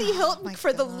Kathy Hilton,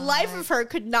 for the life of her,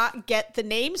 could not get the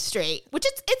name straight, which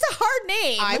it's a hard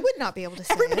name. I would not be able to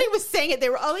say Everybody was saying it. They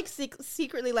were all like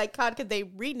secretly like, God, could they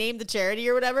rename the charity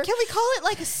or whatever? Can we call it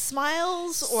like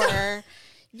Smiles or...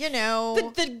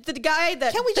 the guy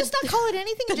that... Can we just not call it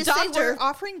anything and just say we're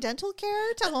offering dental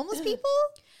care to homeless people?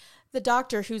 The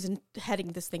doctor who's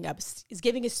heading this thing up is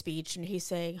giving a speech and he's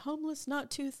saying, homeless,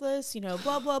 not toothless,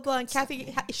 blah, blah, blah. And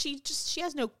Kathy, she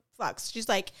has no fucks. She's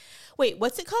like, wait,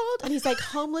 what's it called? And he's like,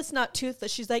 homeless, not toothless.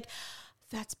 She's like,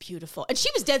 that's beautiful. And she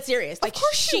was dead serious. Like, of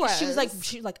course she was. She was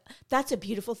like, that's a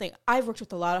beautiful thing. I've worked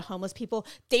with a lot of homeless people.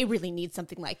 They really need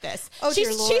something like this. Oh,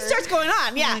 dear Lord. She starts going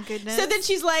on. Yeah. Oh, my goodness. So then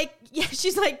she's like,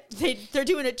 they're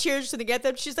doing a cheers to the get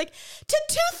them. She's like, to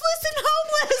toothless and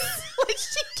homeless. Like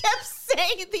she kept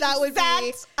saying the that would be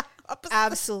opposite.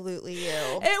 Absolutely you.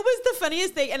 It was the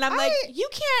funniest thing. And I'm like,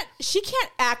 she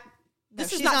can't act.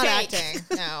 This is not fake.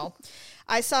 Acting. No.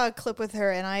 I saw a clip with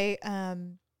her and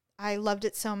I loved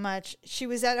it so much. She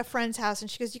was at a friend's house and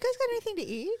she goes, "You guys got anything to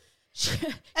eat?"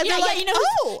 And yeah, like, you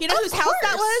know whose house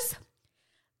that was?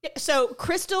 So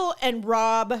Crystal and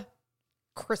Rob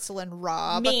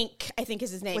Mink, I think is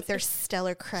his name, with their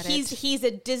stellar credit. He's a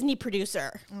Disney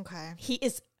producer. Okay, he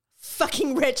is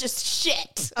fucking rich as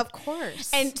shit, of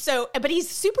course. And so, but he's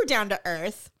super down to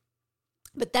earth.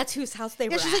 But that's whose house they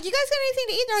were she's at. like, you guys got anything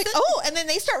to eat? And they're like, oh, and then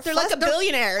they start. They're like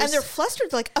billionaires, and they're flustered.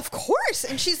 They're like, of course.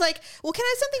 And she's like, well, can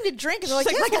I have something to drink? And they're like,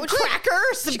 She's yes, like a cracker.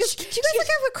 She goes, do you guys like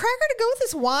have a cracker to go with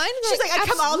this wine? And She's like, I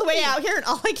come all the way "Absolutely." out here and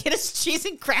all I get is cheese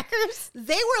and crackers.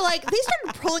 They were like, they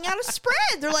started pulling out a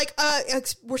spread. They're like,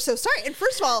 we're so sorry. And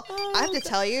first of all, I have to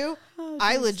tell you,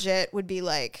 I legit would be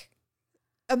like,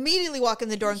 immediately walk in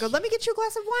the door and go, let me get you a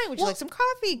glass of wine. Would you like some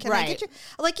coffee? Can I get you?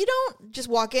 Like, you don't just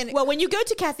walk in. Well, when you go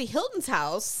to Kathy Hilton's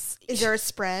house, is there a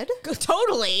spread?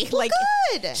 Totally. Well, like,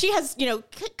 good. She has, Consuelo,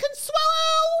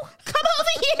 come over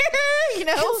here,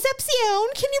 Concepcion,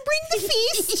 can you bring the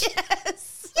feast?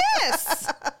 Yes.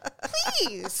 Yes.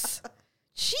 Please.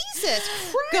 Jesus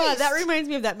Christ. God, that reminds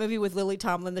me of that movie with Lily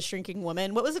Tomlin, The Shrinking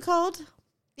Woman. What was it called?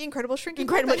 The Incredible Shrinking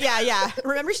Incredible. Woman. Yeah.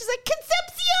 Remember, she's like,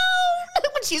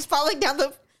 Concepcion, when she's falling down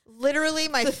the... Literally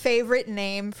my favorite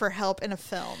name for help in a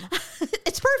film.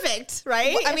 It's perfect,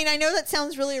 right? Well, I mean, I know that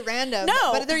sounds really random.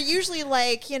 No. But they're usually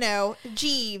like,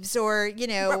 Jeeves or,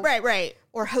 Right.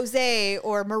 or Jose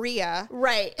or Maria.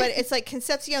 Right. But it's like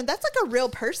Concepcion, that's like a real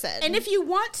person. And if you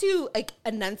want to like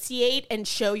enunciate and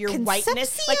show your whiteness,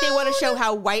 Concepcion. like they want to show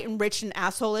how white and rich and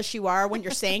asshole-ish you are when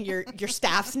you're saying your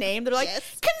staff's name, they're like,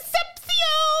 Yes. Concepcion!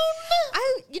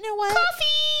 you know what?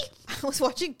 Coffee! I was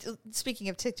watching, speaking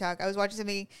of TikTok, I was watching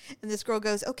something and this girl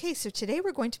goes, okay, so today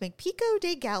we're going to make pico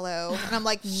de gallo. And I'm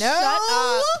like,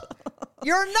 no,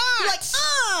 you're not.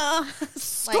 You're like,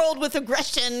 scrolled with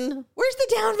aggression. Where's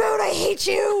the downvote? I hate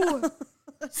you.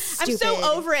 I'm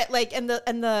so over it. Like, and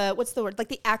the what's the word? Like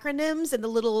the acronyms and the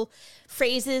little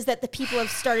phrases that the people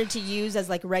have started to use as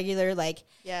like regular, like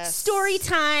story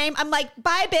time. I'm like,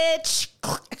 bye, bitch.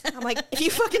 I'm like, if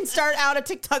you fucking start out a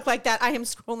TikTok like that, I am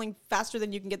scrolling faster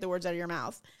than you can get the words out of your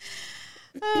mouth.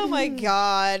 Oh my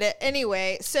God.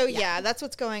 Anyway, so yeah, that's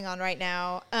what's going on right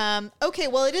now. Okay,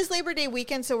 well, it is Labor Day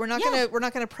weekend, so we're not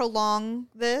gonna prolong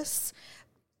this.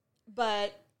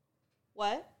 But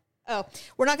what? Oh,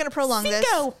 we're not going to prolong this.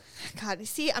 God,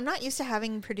 see, I'm not used to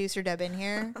having producer Deb in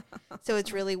here, so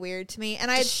it's really weird to me. And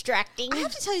Distracting. I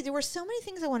have to tell you, there were so many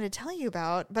things I wanted to tell you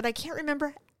about, but I can't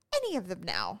remember any of them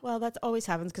now. Well, that always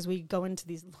happens because we go into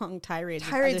these long tirades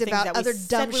about other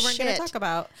dumb we weren't going to shit. talk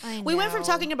about. I We went from know.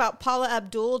 talking about Paula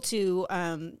Abdul to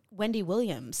Wendy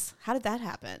Williams. How did that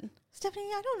happen?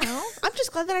 Stephanie, I don't know. I'm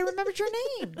just glad that I remembered your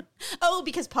name. Oh,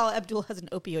 because Paula Abdul has an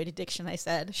opioid addiction, I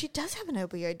said. She does have an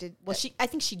opioid. Well, I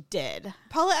think she did.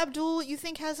 Paula Abdul, you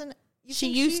think has an... She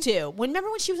used to. Remember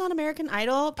when she was on American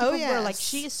Idol? People were like, yes.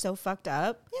 she is so fucked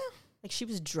up. Yeah. Like, she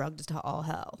was drugged to all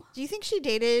hell. Do you think she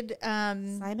dated...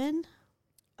 Simon?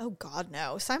 Oh, God,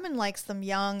 no. Simon likes them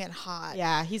young and hot.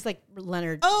 Yeah, he's like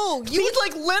Leonard. Oh, you he's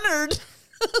like Leonard.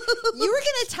 You were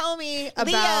going to tell me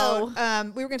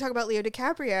about, we were going to talk about Leo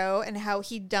DiCaprio and how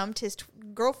he dumped his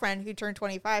girlfriend who turned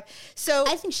 25. So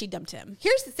I think she dumped him.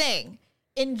 Here's the thing.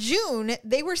 In June,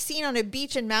 they were seen on a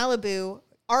beach in Malibu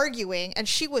arguing and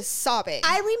she was sobbing.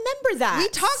 I remember that. We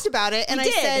talked about it and We I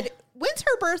did. said, when's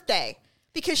her birthday?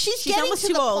 Because she's getting almost to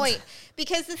too the old. point.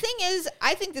 Because the thing is,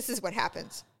 I think this is what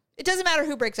happens. It doesn't matter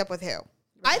who breaks up with who. Right.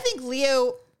 I think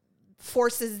Leo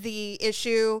forces the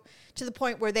issue to the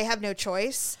point where they have no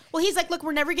choice. Well, he's like, look,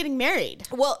 we're never getting married.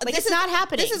 Well, like, it's not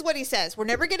happening. This is what he says. We're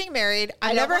never getting married. I'm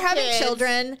don't never want having kids.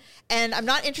 children. And I'm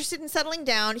not interested in settling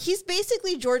down. He's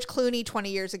basically George Clooney 20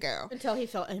 years ago. Until he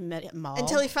felt and met Mal.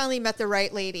 Until he finally met the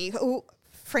right lady who,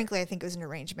 frankly, I think it was an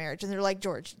arranged marriage. And they're like,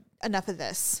 George, enough of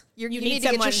this. You need to get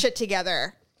someone- your shit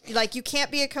together. Like, you can't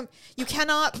be you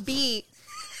cannot be...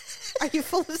 Are you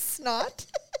full of snot?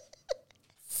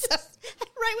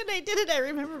 Right when I did it, I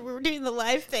remember we were doing the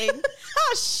live thing.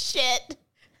 Oh, shit.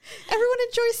 Everyone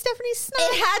enjoys Stephanie's snot.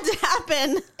 It had to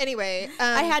happen. Anyway.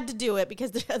 I had to do it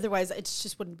because otherwise it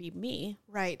just wouldn't be me.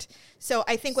 Right. So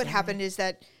I think what happened is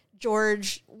that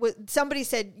George, somebody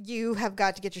said, you have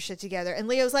got to get your shit together. And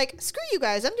Leo's like, screw you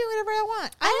guys. I'm doing whatever I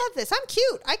want. I love this. I'm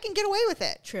cute. I can get away with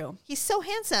it. True. He's so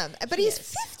handsome. But he's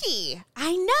 50.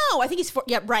 I know. I think he's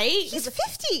right. He's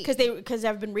 50. Because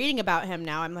I've been reading about him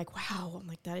now. I'm like, wow. I'm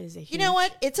like, that is a huge... You know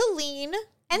what? It's a lean.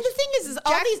 And the thing is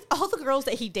all the girls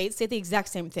that he dates say the exact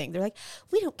same thing. They're like,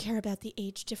 we don't care about the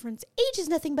age difference. Age is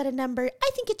nothing but a number. I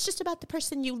think it's just about the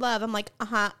person you love. I'm like,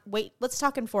 wait, let's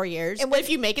talk in 4 years. And what if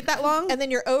you make it that long? And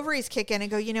then your ovaries kick in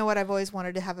and go, you know what? I've always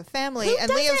wanted to have a family. Who and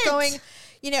Leo's doesn't? going,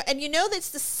 and that's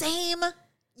the same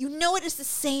You know it is the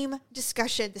same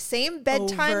discussion, the same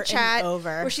bedtime Over chat and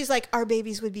over. where she's like, our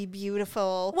babies would be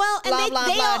beautiful. Well, and blah, they- blah,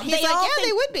 they blah. all- And he's they like, all yeah, they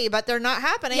think- would be, but they're not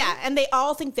happening. Yeah, and they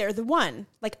all think they're the one.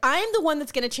 Like, I'm the one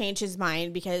that's going to change his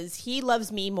mind because he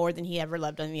loves me more than he ever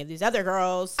loved any of these other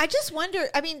girls. I just wonder,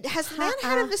 I mean, has the man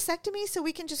had a vasectomy so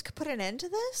we can just put an end to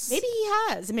this? Maybe he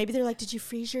has. And maybe they're like, did you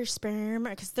freeze your sperm?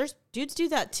 Because there's dudes do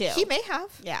that too. He may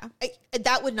have. Yeah.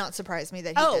 That would not surprise me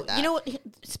that he did that. You know what?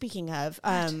 Speaking of,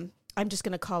 I'm just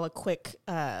going to call a quick...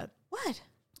 What?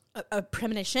 A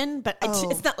premonition, but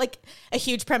it's not like a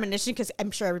huge premonition because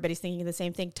I'm sure everybody's thinking the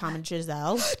same thing. Tom and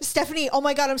Giselle. Stephanie, oh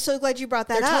my God, I'm so glad you brought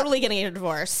that They're up. totally getting a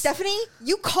divorce. Stephanie,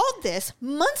 you called this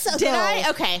months ago. Did I?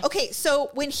 Okay. Okay,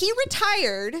 so when he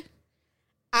retired...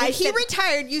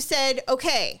 you said,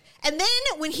 okay. And then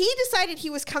when he decided he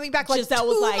was coming back, like Giselle 2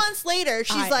 was like, months later,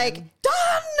 she's I like, am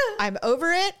done. I'm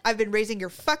over it. I've been raising your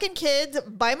fucking kids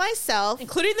by myself.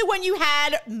 Including the one you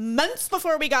had months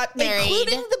before we got married.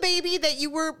 Including the baby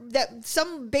that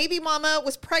some baby mama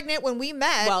was pregnant when we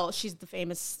met. Well, she's the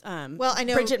famous I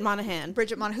know Bridget Monahan.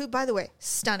 Bridget Monahan, who, by the way,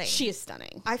 stunning. She is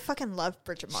stunning. I fucking love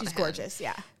Bridget Monahan. She's gorgeous,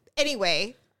 yeah.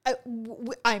 Anyway,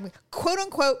 I'm quote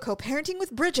unquote co-parenting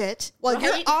with Bridget while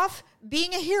you're Right. off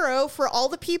being a hero for all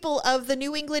the people of the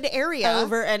New England area.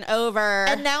 Over and over.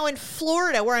 And now in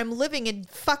Florida, where I'm living in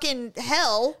fucking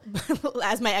hell.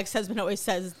 As my ex-husband always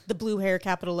says, the blue hair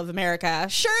capital of America.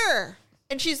 Sure.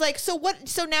 And she's like, so what?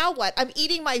 So now what? I'm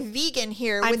eating my vegan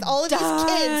here with I'm all of these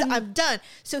kids. done. I'm done.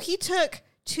 So he took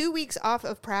 2 weeks off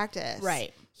of practice.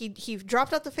 Right. He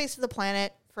dropped off the face of the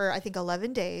planet for, I think,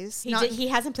 11 days. He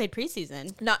hasn't played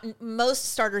preseason. Not most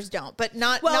starters don't, but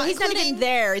not. Well, not he's not including- even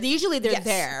there. Usually they're Yes,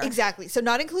 there. exactly. So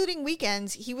not including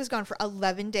weekends, he was gone for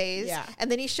 11 days. Yeah.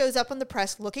 And then he shows up on the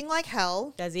press looking like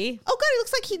hell. Does he? Oh God, he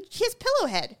looks like he has pillow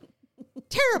head.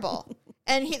 Terrible.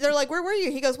 And they're like, where were you?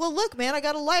 He goes, well, look, man, I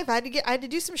got a life. I had to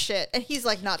do some shit. And he's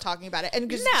like, not talking about it. And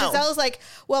Giselle's like,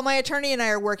 well, my attorney and I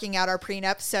are working out our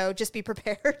prenup, so just be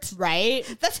prepared. Right?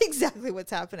 That's exactly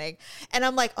what's happening. And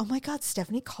I'm like, oh my God,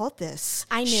 Stephanie called this.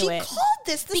 I knew she it. called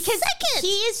this the Because second.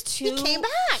 he came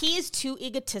back. He is too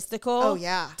egotistical. Oh,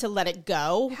 yeah. To let it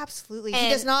go. Absolutely. He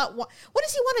And- does not want. What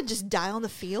does he want to just die on the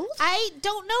field? I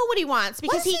don't know what he wants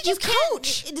because does he you just can't.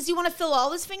 coach? Does he want to fill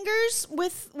all his fingers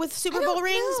with Super I don't Bowl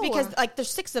rings? know. Because like there's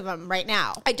 6 of them right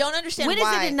now. I don't understand When is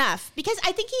why. it enough? Because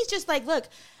I think he's just like, look,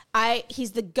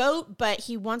 he's the GOAT, but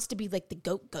he wants to be like the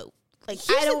GOAT. Like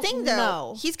Here's I don't the thing, though.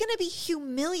 know. He's going to be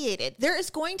humiliated. There is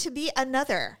going to be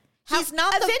another. He's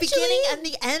not the eventually- beginning and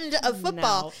the end of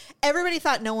football. No. Everybody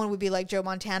thought no one would be like Joe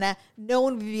Montana. No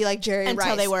one would be like Jerry Until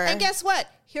Rice. they were. And guess what?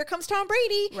 Here comes Tom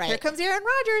Brady. Right. Here comes Aaron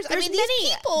Rodgers. There's these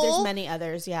people. There's many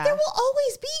others. Yeah. There will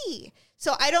always be.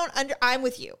 So I'm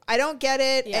with you. I don't get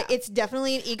it. Yeah. It's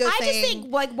definitely an ego I thing. just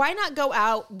think like why not go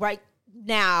out right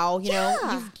now? You know,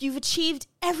 Yeah. you've achieved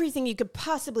everything you could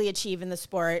possibly achieve in the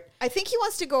sport. I think he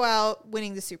wants to go out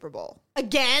winning the Super Bowl.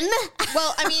 Again?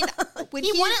 Well, I mean, when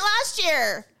he won it last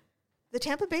year. The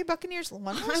Tampa Bay Buccaneers won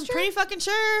last I'm year? pretty fucking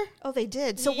sure. Oh, they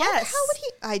did. So Yes. how would he?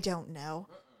 I don't know.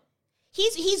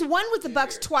 He's won with the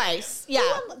Bucks twice. Yeah.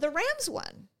 Who won? The Rams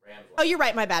won. Oh, you're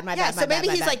right. My bad. My Yeah, bad. so maybe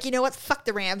he's like, you know what? Fuck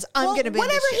the Rams. I'm well, going to be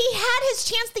whatever. He had his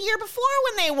chance the year before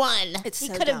when they won. It's he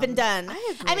so could have been dumb. done.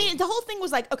 I agree. mean, the whole thing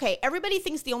was like, okay, everybody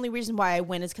thinks the only reason why I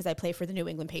win is because I play for the New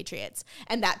England Patriots,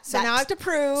 and So now I have to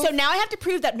prove. So now I have to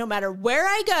prove that no matter where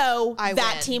I go, I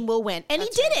that win. team will win, and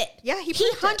That's he did right. it. Yeah, he he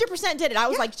proved it. 100% did it. I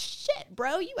was Yeah. like, shit,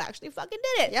 bro, you actually fucking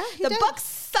did it. Yeah, he the did. Bucks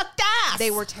sucked ass.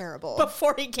 they were terrible.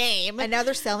 before he came, And now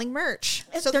they're selling merch.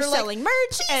 So they're like, selling merch,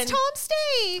 Please, and Tom,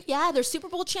 stay. yeah, they're Super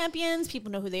Bowl champions.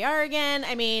 People know who they are again.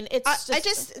 I mean, it's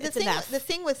The enough.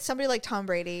 thing with somebody like Tom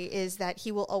Brady is that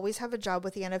he will always have a job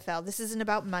with the NFL. This isn't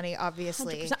about money,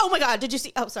 obviously. Oh my God! Did you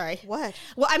see? Oh, sorry. What?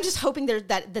 Well, I'm just hoping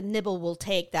that the nibble will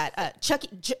take that.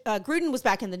 Gruden was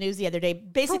back in the news the other day.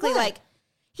 Basically, what? like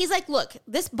he's like, look,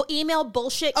 this email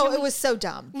bullshit. Oh, it was so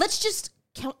dumb. Let's just.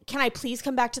 Can I please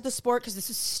come back to the sport because this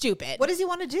is stupid? What does he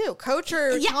want to do? Coach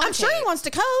or Yeah, I'm sure he commentate? wants to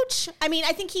coach. I mean,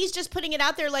 I think he's just putting it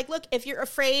out there like, look, if you're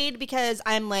afraid because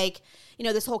I'm like,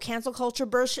 this whole cancel culture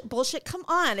bullshit, come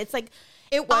on. It's like,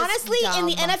 It was honestly, in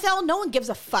the dumb. NFL, no one gives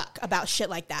a fuck about shit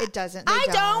like that. It doesn't. They I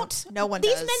don't. don't. No one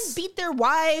These does. men beat their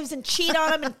wives and cheat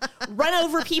on them and run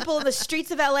over people in the streets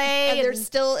of LA. And they're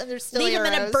still leave them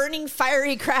in a heroes. burning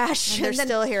fiery crash. And they're then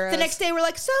still heroes. The next day, we're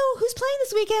like, so who's playing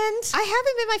this weekend? I have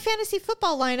him in my fantasy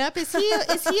football lineup. Is he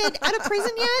out of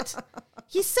prison yet?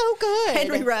 He's so good.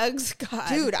 Henry Ruggs. God.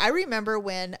 Dude, I remember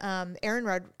when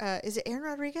is it Aaron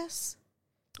Rodriguez?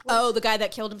 Oh, the guy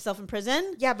that killed himself in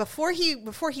prison? Yeah, before he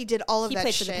did all of He that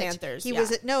played shit. for the Panthers, He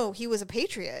yeah. he was a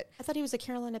Patriot. I thought he was a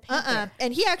Carolina Panther.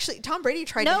 And he actually Tom Brady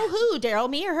tried to No, who? Daryl,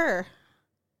 me or her?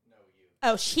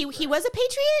 Oh, he was a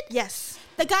Patriot? Yes.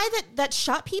 The guy that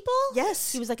shot people?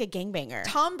 Yes. He was like a gangbanger.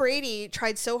 Tom Brady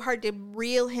tried so hard to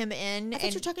reel him in. I thought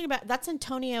you were talking about, that's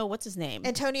Antonio, what's his name? No.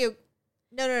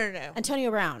 Antonio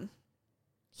Brown.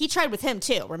 He tried with him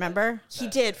too, remember? He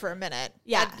did for a minute.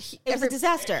 Yeah. It was a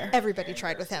disaster. Everybody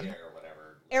tried with him.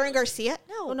 Aaron Garcia?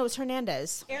 Oh, No. no, it was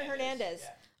Hernandez. Aaron Hernandez.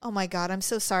 Oh my God, I'm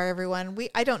so sorry, everyone.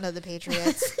 I don't know the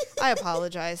Patriots. I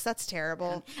apologize. That's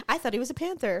terrible. I thought he was a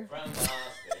Panther. From Boston.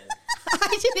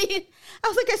 I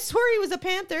was like, I swear he was a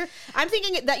Panther. I'm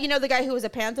thinking that, the guy who was a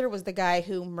Panther was the guy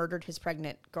who murdered his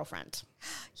pregnant girlfriend.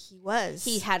 He was.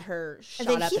 He had her shot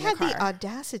and then up he in had the car. the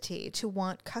audacity to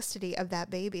want custody of that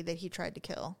baby that he tried to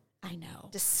kill. I know.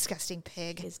 Disgusting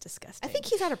pig. It's disgusting. I think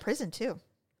he's out of prison too.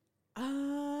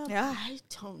 Yeah. I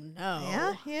don't know.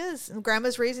 Yeah, he is. And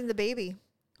grandma's raising the baby.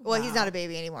 Well, he's not a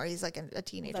baby anymore. He's like a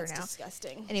teenager That's now.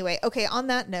 disgusting. Anyway, okay, on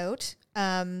that note,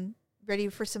 ready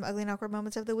for some ugly and awkward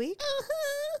moments of the week?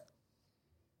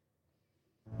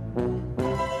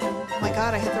 Oh my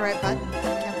God, I hit the right button.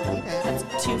 I can't believe it.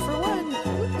 That's 2 for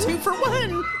 1. 2 for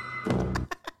 1.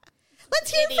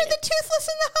 Let's hear it for the toothless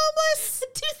and the homeless. The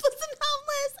toothless and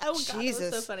homeless. Oh, God, Jesus.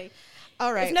 that was so funny.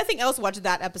 All right. If nothing else, watch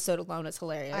that episode alone. It's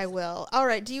hilarious. I will. All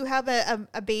right. Do you have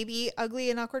a baby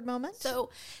ugly and awkward moment? So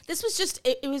this was just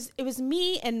it was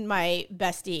me and my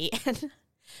bestie, and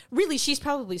really she's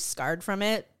probably scarred from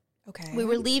it. Okay. We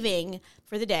were leaving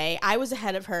for the day. I was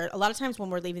ahead of her. A lot of times when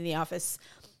we're leaving the office,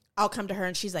 I'll come to her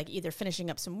and she's like either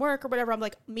finishing up some work or whatever. I'm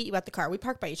like, meet you at the car. We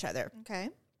park by each other. Okay.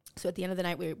 So at the end of the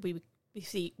night, we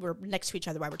see we're next to each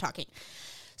other while we're talking.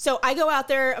 So I go out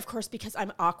there, of course, because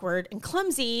I'm awkward and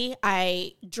clumsy.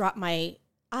 I drop my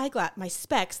eyeglass, my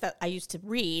specs that I used to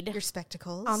read Your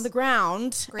spectacles. on the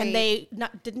ground, Great. and they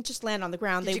didn't just land on the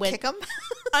ground. Did They you went kick them?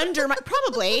 under my,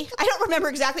 probably. I don't remember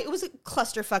exactly. It was a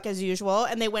clusterfuck as usual,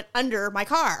 and they went under my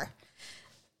car.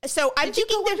 So I'm Did you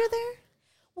thinking go under there?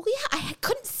 well, yeah, I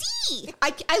couldn't see.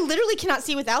 I literally cannot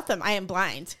see without them. I am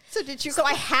blind. So did you? So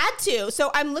I had to.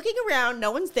 So I'm looking around.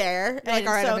 No one's there. You're like,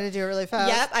 all right, I'm going to do it really fast.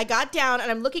 Yep. I got down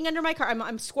and I'm looking under my car.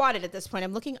 I'm squatted at this point.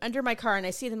 I'm looking under my car and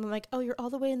I see them. I'm like, oh, you're all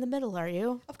the way in the middle, are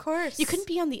you? Of course. You couldn't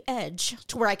be on the edge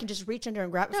to where I can just reach under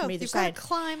and grab it No, from either you've got side. to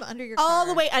climb under your All car.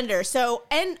 the way under. So,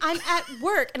 and I'm at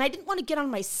work and I didn't want to get on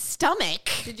my stomach.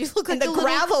 Did you look in like the a little-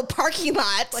 gravel parking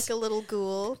lot? Like a little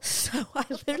ghoul. So I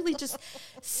literally just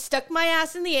stuck my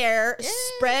ass in the air,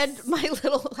 spread my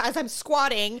little, as I'm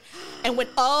squatting, and went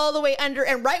all the way under.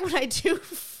 And right when I do,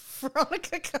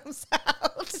 Veronica comes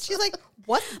out. She's like,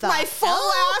 what the My full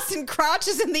hell? ass and crotch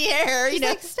is in the air. She's You know,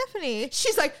 like, Stephanie.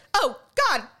 she's like, oh,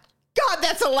 God,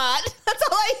 that's a lot. That's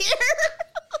all I hear.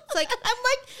 It's like, I'm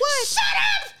like, what?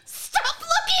 Shut up! Stop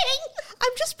looking!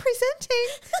 I'm just presenting.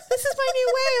 This is my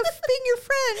new way of being your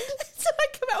friend. So I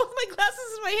come out with my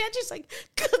glasses in my hand. She's like,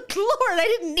 good Lord, I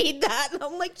didn't need that. And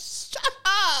I'm like, shut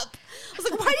up. I was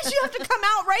like, why did you have to come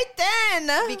out right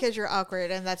then? Because you're awkward,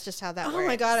 and that's just how that works. Oh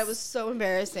my God, it was so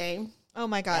embarrassing. Oh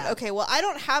my God. Yeah. Okay, well, I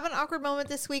don't have an awkward moment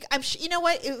this week. You know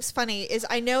what? It was funny is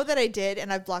I know that I did,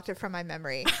 and I've blocked it from my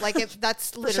memory. Like if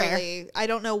that's literally, I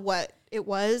don't know what it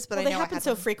was, but Well, I they know happen it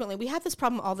so happened. frequently. We have this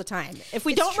problem all the time. If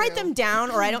we It's don't write true. them down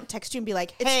or I don't text you and be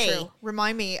like, It's hey. true.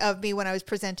 Remind me of me when I was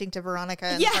presenting to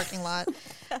Veronica in Yeah. the parking lot.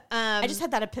 I just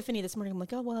had that epiphany this morning. I'm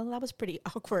like, oh, well, that was pretty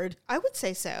awkward. I would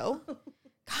say so.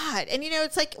 God, and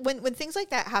it's like when things like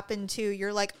that happen too,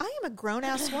 you're like, I am a grown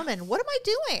ass woman. What am I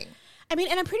doing? I mean,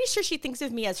 and I'm pretty sure she thinks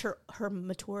of me as her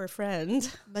mature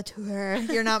friend. Mature.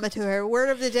 You're not mature. Word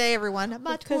of the day, everyone.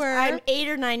 Because Mature. I'm 8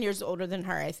 or 9 years older than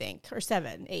her, I think. Or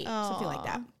 7, 8, something like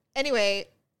that. Anyway,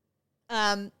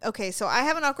 okay, so I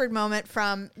have an awkward moment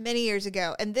from many years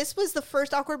ago, and this was the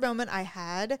first awkward moment I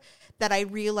had that I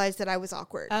realized that I was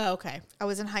awkward. Oh, okay. I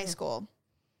was in high school.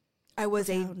 I was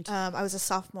a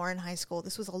sophomore in high school.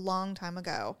 This was a long time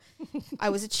ago. I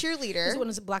was a cheerleader. When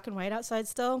is it black and white outside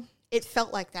still? It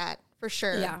felt like that for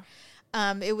sure. Yeah.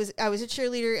 I was a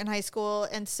cheerleader in high school,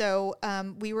 and so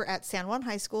we were at San Juan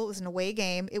High School. It was an away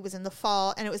game. It was in the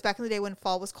fall, and it was back in the day when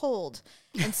fall was cold,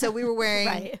 and so we were wearing,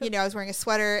 Right. I was wearing a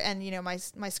sweater and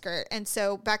my skirt, and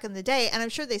so back in the day, and I'm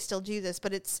sure they still do this,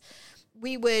 but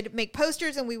we would make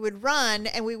posters and we would run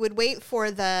and we would wait for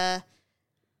the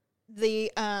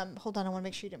hold on, I want to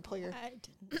make sure you didn't pull your. I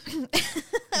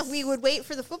didn't. We would wait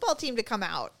for the football team to come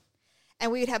out.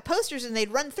 And we would have posters and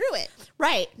they'd run through it.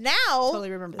 Right. Now,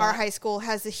 Totally remember our that. high school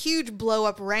has a huge blow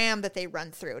up ram that they run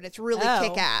through, and it's really Oh.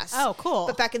 kick ass. Oh, cool.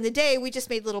 But back in the day, we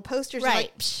just made little posters, and Right.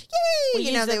 like, psh, yay! We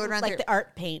used They it would run like through. the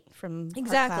art paint from art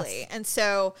Exactly. class. And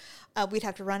so we'd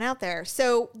have to run out there.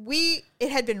 So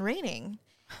it had been raining.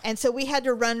 And so we had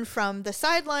to run from the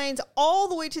sidelines all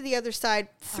the way to the other side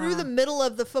through the middle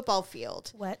of the football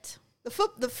field. Wet.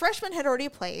 the freshmen had already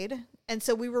played, and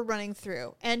so we were running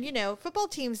through. And, football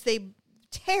teams, they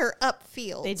tear up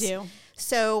fields. They do.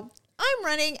 So I'm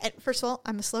running, and first of all,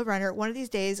 I'm a slow runner. One of these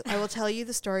days, I will tell you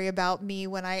the story about me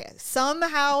when I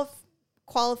somehow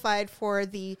qualified for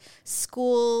the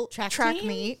school track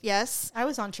meet. Yes. I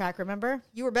was on track, remember?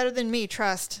 You were better than me,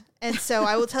 trust. And so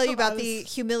I will tell you about the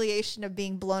humiliation of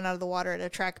being blown out of the water at a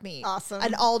track meet. Awesome.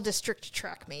 An all-district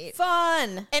track meet.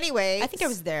 Fun. Anyway. I think I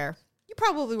was there. You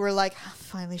probably were like, oh,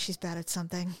 finally, she's bad at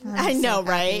something. I know,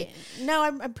 so right? No,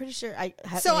 I'm pretty sure.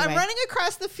 So I'm running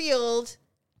across the field,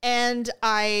 and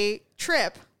I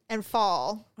trip and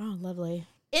fall. Oh, lovely.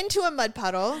 Into a mud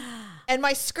puddle, and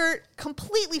my skirt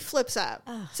completely flips up.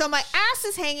 Oh. So my ass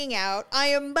is hanging out. I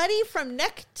am muddy from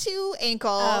neck to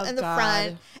ankle in the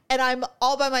front, and I'm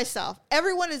all by myself.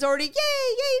 Everyone is already,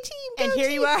 yay, team, and here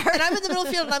team. you are. And I'm in the middle of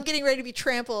the field, and I'm getting ready to be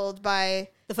trampled by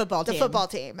the football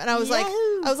team. And I was like,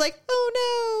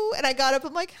 oh no. And I got up,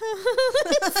 I'm like,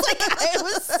 it's like, it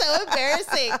was so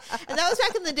embarrassing. And that was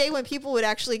back in the day when people would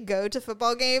actually go to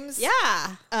football games.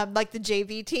 Yeah. Like the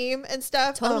JV team and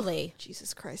stuff. Totally. Oh,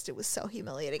 Jesus Christ. It was so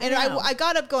humiliating. And I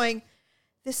got up going,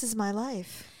 this is my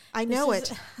life. I know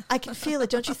it. I can feel it.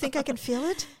 Don't you think I can feel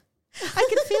it? I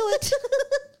can feel it.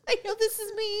 I know this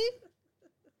is me.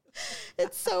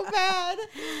 It's so bad.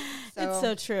 It's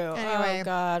so true. Anyway, oh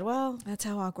God. Well, that's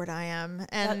how awkward I am.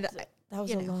 And that was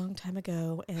a long time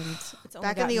ago. And it's only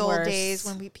back in the old worse. days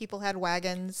when people had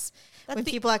wagons, when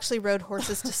people actually rode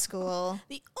horses to school.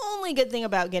 The only good thing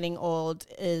about getting older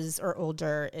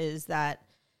is that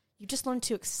you just learn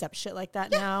to accept shit like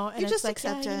that now. And you it's just like,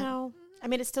 accept it. I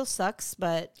mean, it still sucks,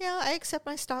 but yeah, I accept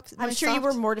my stops. I'm sure you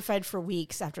were mortified for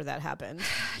weeks after that happened.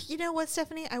 You know what,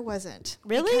 Stephanie? I wasn't.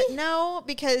 Really?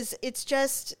 Because it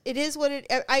is what it.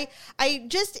 I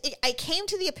came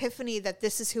to the epiphany that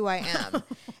this is who I am,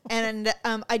 and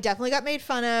I definitely got made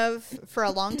fun of for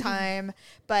a long time,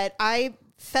 but I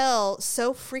fell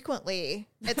so frequently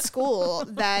at school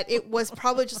that it was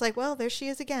probably just like, well, there she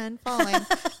is again, falling.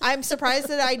 I'm surprised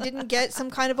that I didn't get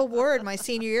some kind of award my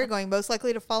senior year going most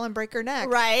likely to fall and break her neck.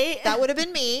 Right. That would have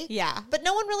been me. Yeah. But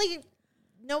no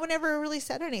one ever really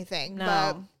said anything. No.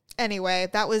 But anyway,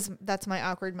 that's my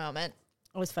awkward moment.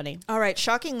 It was funny. All right.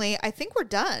 Shockingly, I think we're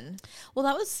done. Well,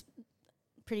 that was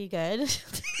pretty good.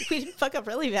 We didn't fuck up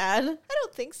really bad. I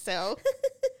don't think so.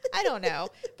 I don't know.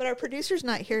 But our producer's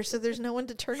not here, so there's no one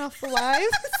to turn off the live.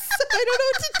 So I don't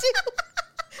know what to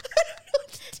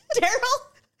do. Daryl,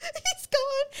 he's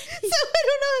gone. So I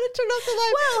don't know how to turn off the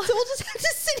live. Well, so we'll just have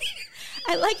to sit here.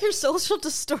 I like your social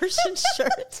distortion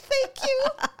shirt. Thank you.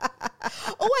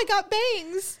 Oh, I got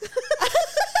bangs.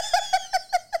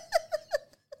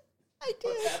 I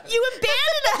did. You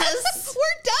abandoned us.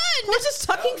 We're done. We're just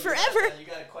talking forever. You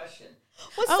got a question.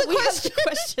 What's the we question? have the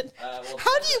question.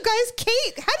 How do you guys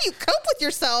cape? How do you cope with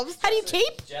yourselves? How do you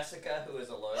cape? Jessica, who is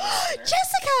a loyal listener.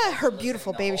 Jessica, her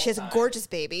beautiful the baby. whole She has a time. gorgeous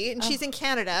baby, and she's in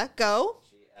Canada. Go.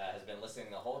 She has been listening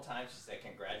the whole time. She said,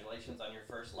 congratulations on your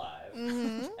first live.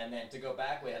 Mm-hmm. And then to go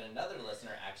back, we had another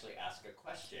listener actually ask a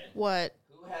question. What?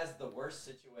 Who has the worst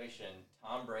situation,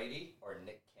 Tom Brady or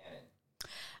Nick Cannon?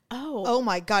 Oh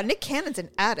my God. Nick Cannon's an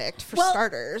addict, for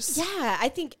starters. Yeah, I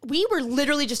think we were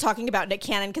literally just talking about Nick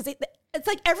Cannon because it's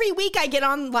like every week I get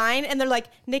online and they're like,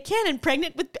 Nick Cannon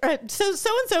pregnant with,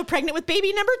 so-and-so pregnant with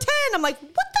baby number 10. I'm like,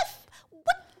 what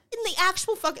in the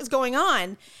actual fuck is going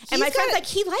on? And my friend's like,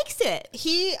 he likes it.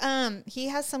 He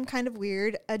has some kind of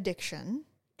weird addiction.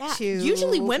 Yeah. To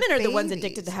Usually women are the ones babies.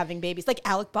 addicted to having babies, like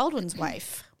Alec Baldwin's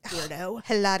wife. Weirdo.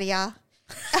 Hilaria.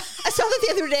 I saw that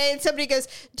the other day, and somebody goes,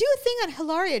 do a thing on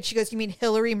Hilaria. And she goes, you mean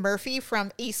Hillary Murphy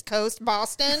from East Coast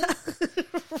Boston?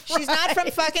 She's not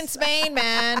from fucking Spain,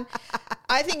 man.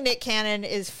 I think Nick Cannon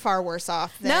is far worse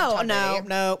off than Tom Brady.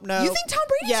 No. You think Tom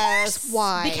Brady's worse?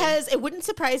 Why? Because it wouldn't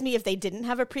surprise me if they didn't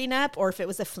have a prenup or if it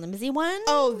was a flimsy one.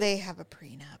 Oh, they have a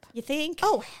prenup. You think?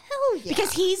 Oh, hell yeah.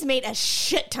 Because he's made a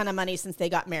shit ton of money since they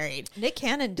got married. Nick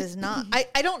Cannon does not.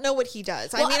 I don't know what he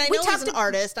does. Well, I mean, I we know he's talked an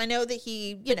artist. I know that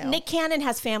he, Nick Cannon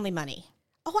has family money.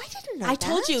 Oh, I didn't know I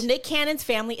told you, Nick Cannon's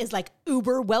family is like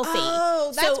uber wealthy.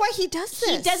 Oh, that's So why he does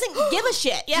this. He doesn't give a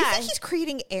shit. Yeah. Do you think he's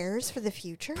creating heirs for the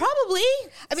future? Probably.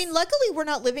 I mean, luckily, we're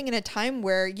not living in a time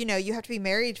where, you have to be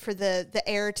married for the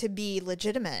heir to be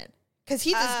legitimate.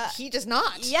 Because he does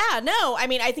not. Yeah, no. I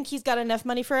mean, I think he's got enough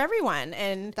money for everyone,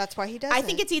 and That's why he does I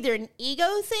think it's either an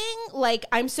ego thing, like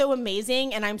I'm so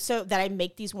amazing, and I'm so that I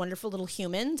make these wonderful little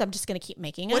humans. I'm just going to keep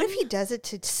making them. What if he does it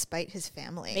to spite his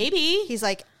family? Maybe He's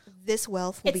like, this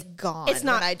wealth will be gone it's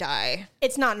not- when I die.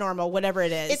 It's not normal, whatever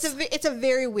it is. It's a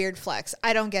very weird flex.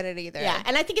 I don't get it either. Yeah,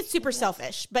 and I think it's super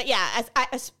selfish. But yeah,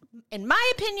 as in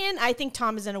my opinion, I think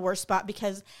Tom is in a worse spot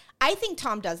because I think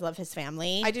Tom does love his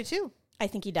family. I do too. I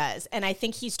think he does. And I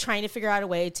think he's trying to figure out a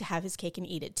way to have his cake and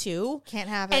eat it too. Can't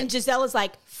have it. And Giselle is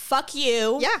like, fuck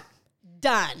you. Yeah.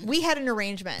 Done. We had an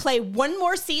arrangement. Play one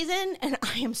more season and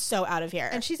I am so out of here.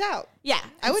 And she's out. Yeah.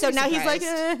 I would so be now he's like,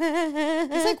 surprised.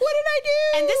 He's like, what did I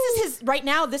do? and this is his right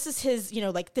now. This is his,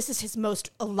 like this is his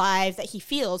most alive that he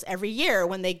feels every year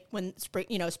when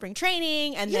spring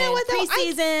training and then what, though?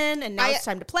 preseason and now it's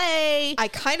time to play. I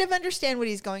kind of understand what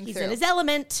he's going He's through. in his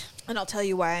element. And I'll tell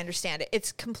you why I understand it.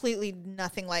 It's completely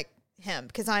nothing like him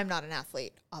because I'm not an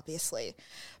athlete, obviously.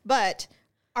 But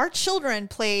our children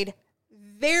played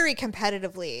very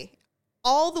competitively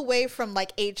all the way from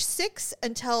like age 6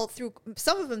 until through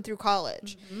some of them through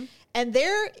college. Mm-hmm. And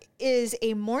there is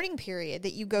a mourning period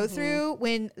that you go through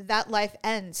when that life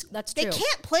ends. That's They true.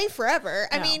 can't play forever.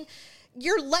 No. I mean,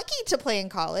 you're lucky to play in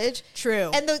college.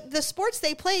 True. And the sports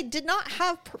they played did not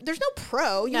have, there's no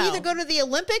pro. You No. either go to the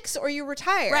Olympics or you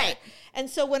retire. Right. And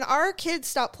so when our kids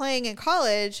stopped playing in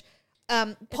college,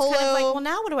 polo, It's kind of like, well,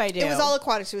 now what do I do? it was all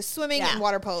aquatics. It was swimming Yeah. and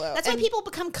water polo. That's and why people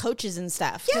become coaches and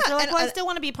stuff. 'Cause Yeah, they're like, and- well, I still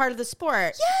want to be part of the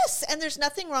sport. Yes, and there's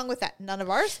nothing wrong with that. None of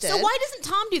ours did. So why doesn't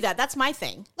Tom do that? That's my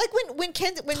thing. Like when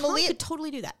Tom Malia could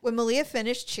totally do that. when Malia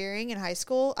finished cheering in high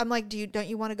school, I'm like, don't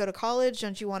you want to go to college?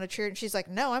 Don't you want to cheer? And she's like,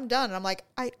 no, I'm done. And I'm like,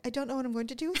 I don't know what I'm going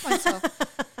to do with myself.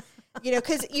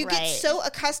 Because you get Right. so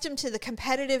accustomed to the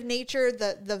competitive nature,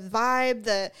 the vibe,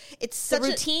 it's The such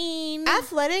routine.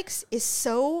 athletics is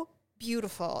so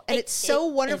beautiful and it's so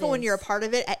wonderful when you're a is. part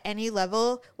of it at any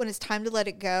level. When it's time to let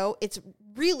it go, it's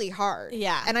really hard.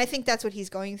 Yeah. And I think that's what he's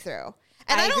going through.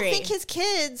 And I don't agree. think his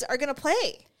kids are going to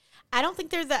play. I don't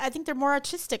think I think they're more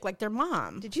artistic like their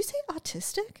mom. Did you say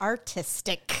autistic?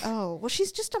 Artistic. Oh, well,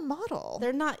 she's just a model.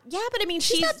 They're not. Yeah, but I mean,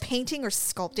 She's not painting or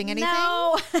sculpting anything.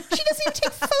 No. She doesn't even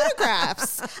take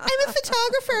photographs. I'm a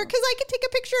photographer because I can take a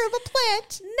picture of a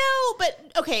plant. No,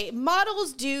 but okay,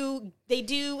 models do. They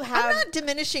do have. I'm not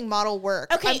diminishing model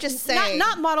work. Okay, I'm just saying.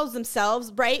 not models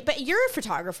themselves, right? But you're a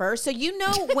photographer, so you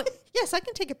know what. Yes, I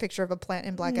can take a picture of a plant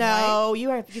in black and white. No,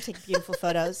 you take beautiful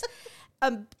photos.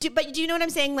 But do you know what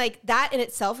I'm saying? Like that in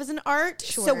itself is an art.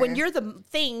 So Sure. when you're the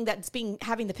thing that's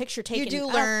having the picture taken, do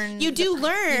learn You do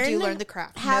learn the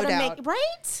craft, how no to doubt. make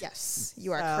right. Yes,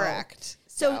 you are So- correct.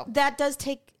 So that does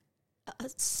take a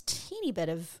teeny bit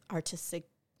of artistic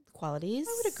qualities.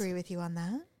 I would agree with you on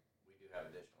that. We do have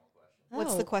additional questions.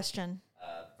 What's Oh. the question?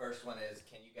 First one is,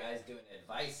 can you guys do an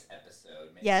advice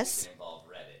episode? Maybe Yes. we can involve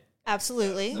Reddit.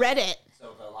 Absolutely. Reddit.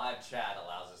 So the live chat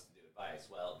allows us to do advice.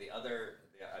 Well,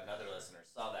 another listener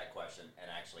saw that question and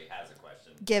actually has a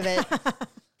question. Give it.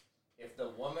 If the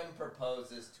woman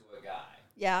proposes to a guy,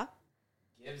 Yeah.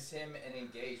 gives him an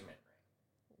engagement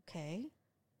ring, Okay.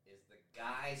 is the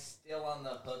guy still on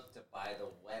the hook to buy the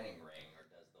wedding ring, or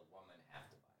does the woman have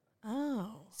to buy it?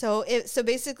 Oh. So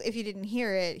basically, if you didn't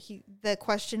hear it, the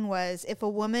question was, if a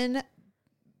woman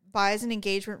buys an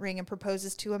engagement ring and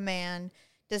proposes to a man,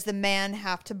 does the man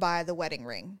have to buy the wedding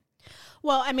ring?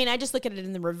 Well, I mean, I just look at it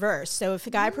in the reverse. So if a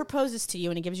guy proposes to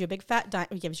you and he gives you a big fat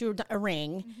he gives you a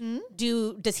ring,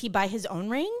 does he buy his own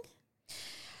ring?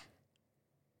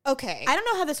 Okay. I don't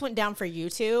know how this went down for you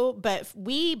two, but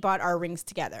we bought our rings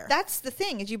together. That's the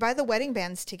thing, is you buy the wedding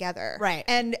bands together. Right.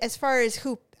 And as far as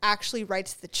who actually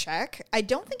writes the check, I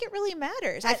don't think it really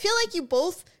matters. I feel like you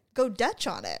both go Dutch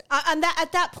on it.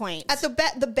 at that point. At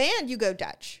the band, you go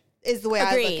Dutch, is the way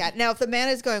I Agreed. look at it. Now, if the man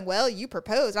is going, well, you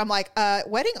proposed, I'm like,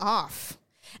 wedding off.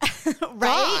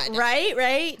 right, God.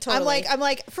 right. Totally. I'm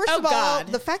like, first Oh, of all, God.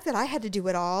 the fact that I had to do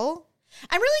it all.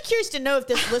 I'm really curious to know if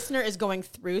this listener is going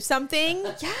through something.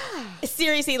 Yeah.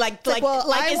 Seriously, like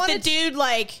well, I is the wanted to- dude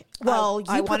like, well,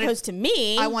 I you wanted- proposed to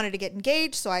me. I wanted to get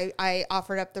engaged, so I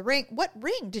offered up the ring. What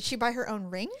ring? Did she buy her own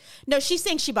ring? No, she's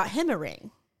saying she bought him a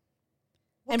ring.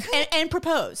 What kind And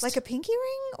proposed. Like a pinky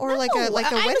ring or No, like a I'm wedding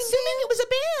assuming band? it was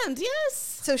a band.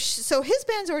 Yes. So his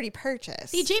band's already purchased.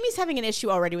 See, Jamie's having an issue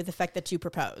already with the fact that you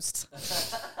proposed.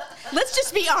 Let's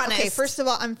just be honest. Okay, first of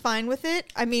all, I'm fine with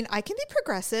it. I mean, I can be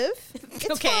progressive. It's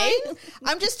Okay.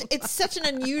 fine. It's such an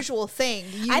unusual thing.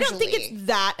 Usually. I don't think it's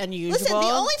that unusual. Listen, the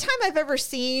only time I've ever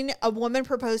seen a woman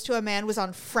propose to a man was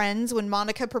on Friends when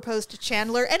Monica proposed to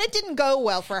Chandler, and it didn't go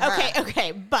well for her.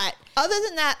 Okay, but Other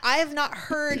than that, I have not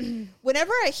heard,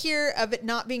 whenever I hear of it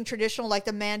not being traditional, like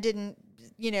the man didn't,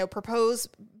 propose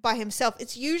by himself,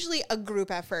 it's usually a group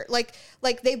effort. Like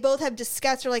they both have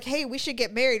discussed, or like, hey, we should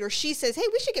get married. Or she says, hey,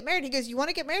 we should get married. He goes, you want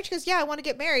to get married? She goes, yeah, I want to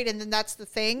get married. And then that's the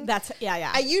thing.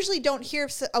 yeah. I usually don't hear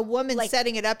a woman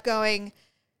setting it up going,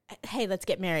 Hey, let's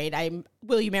get married.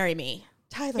 Will you marry me?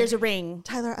 Tyler, Here's a ring.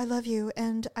 Tyler, I love you.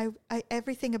 And I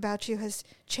everything about you has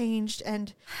changed.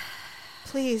 And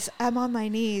please, I'm on my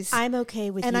knees. I'm okay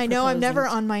with and you I know I'm proposing. never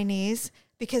on my knees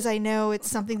because I know it's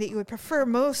something that you would prefer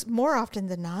more often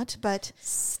than not. But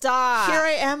Stop. here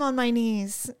I am on my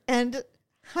knees, and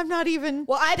I'm not even.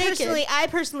 Well, I naked.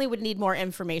 personally would need more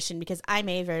information because I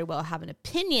may very well have an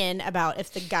opinion about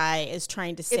if the guy is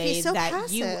trying to say he's so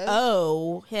that you passive.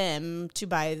 owe him to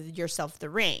buy yourself the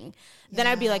ring. Then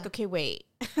I'd be like, okay, wait.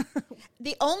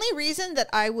 The only reason that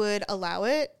I would allow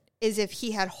it is if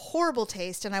he had horrible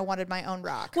taste and I wanted my own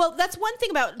rock. Well, that's one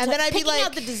thing about And then I'd be picking like-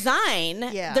 out the design.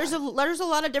 Yeah. There's a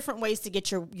lot of different ways to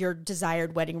get your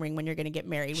desired wedding ring when you're going to get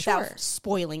married Sure. without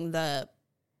spoiling the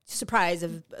surprise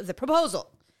of the proposal.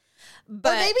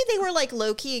 But Or maybe they were like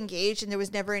low key engaged and there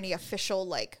was never any official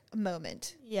like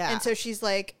moment. Yeah. And so she's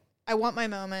like, I want my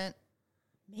moment.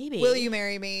 maybe Will you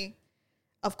marry me?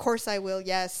 Of course I will.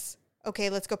 Yes.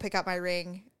 Okay, let's go pick out my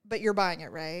ring. But you're buying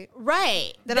it, right?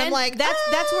 right? Then I'm like,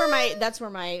 that's where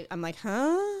my I'm like,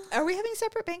 huh? Are we having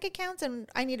separate bank accounts? And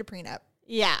I need a prenup.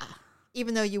 Yeah.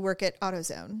 Even though you work at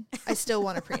AutoZone, I still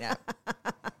want a prenup.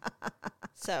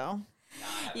 So, Now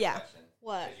I have Yeah. a question.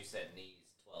 What? Because you said knees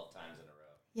 12 times in a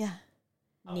row. yeah.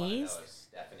 I want to Knees? know if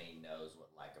Stephanie knows what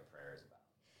Like a Prayer is about.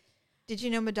 Did you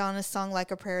know Madonna's song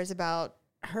Like a Prayer is about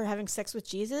Her having sex with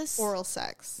Jesus? oral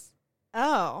sex?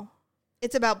 Oh,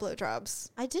 It's about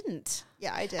blowjobs. I didn't.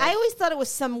 Yeah, I did. I always thought it was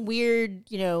some weird,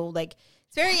 like,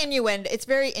 It's very innuendo. It's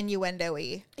very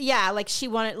innuendo-y. yeah, like she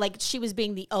wanted, like she was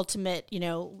being the ultimate,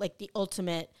 like the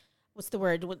ultimate, what's the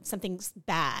word? Something's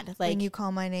bad. Like, When you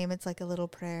call my name, it's like a little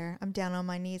prayer. I'm down on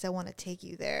my knees. I want to take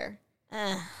you there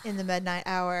in the midnight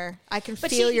hour. I can But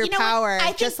feel see, your you know what? power, I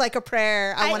think- just like a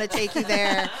prayer. I want to take you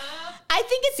there. I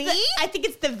think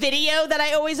it's the video that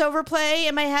I always overplay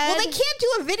in my head. Well, they can't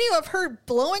do a video of her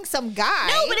blowing some guy.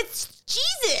 No, but it's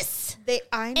Jesus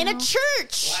I know. in a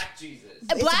church. Black Jesus.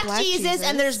 It's Black Jesus,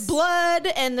 and there's blood,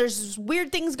 and there's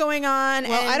weird things going on.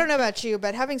 Well, and I don't know about you,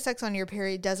 but having sex on your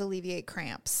period does alleviate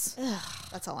cramps.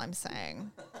 That's all I'm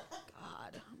saying.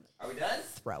 Are we done?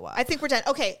 throw up. I think we're done.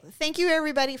 Okay. Thank you,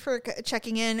 everybody, for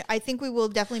checking in. I think we will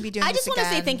definitely be doing I this just want to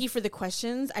say again. thank you for the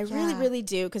questions. I really, Yeah. really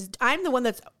do, because I'm the one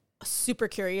that's super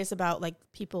curious about like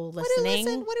people What do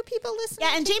listening. What do people listen?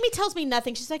 Yeah, and Jamie tells me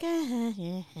nothing. She's like, We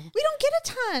don't get a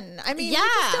ton. I mean, we Yeah.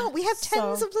 just don't. We have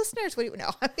tens So- of listeners. What do you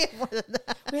know? We have more than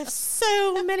that. we have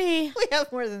so many. We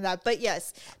have more than that. But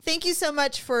yes, thank you so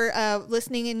much for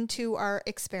listening into our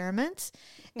experiment.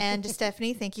 And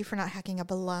Stephanie, thank you for not hacking up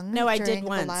a lung. No, I did during the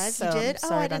once, live. so You did? I'm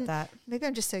sorry I about didn't- that. Maybe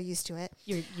I'm just so used to it.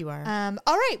 You are.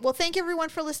 All right. Well, thank you everyone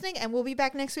for listening, and we'll be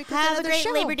back next week with Have a another great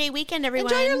show. Labor Day weekend,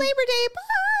 everyone. Enjoy your Labor Day. Bye.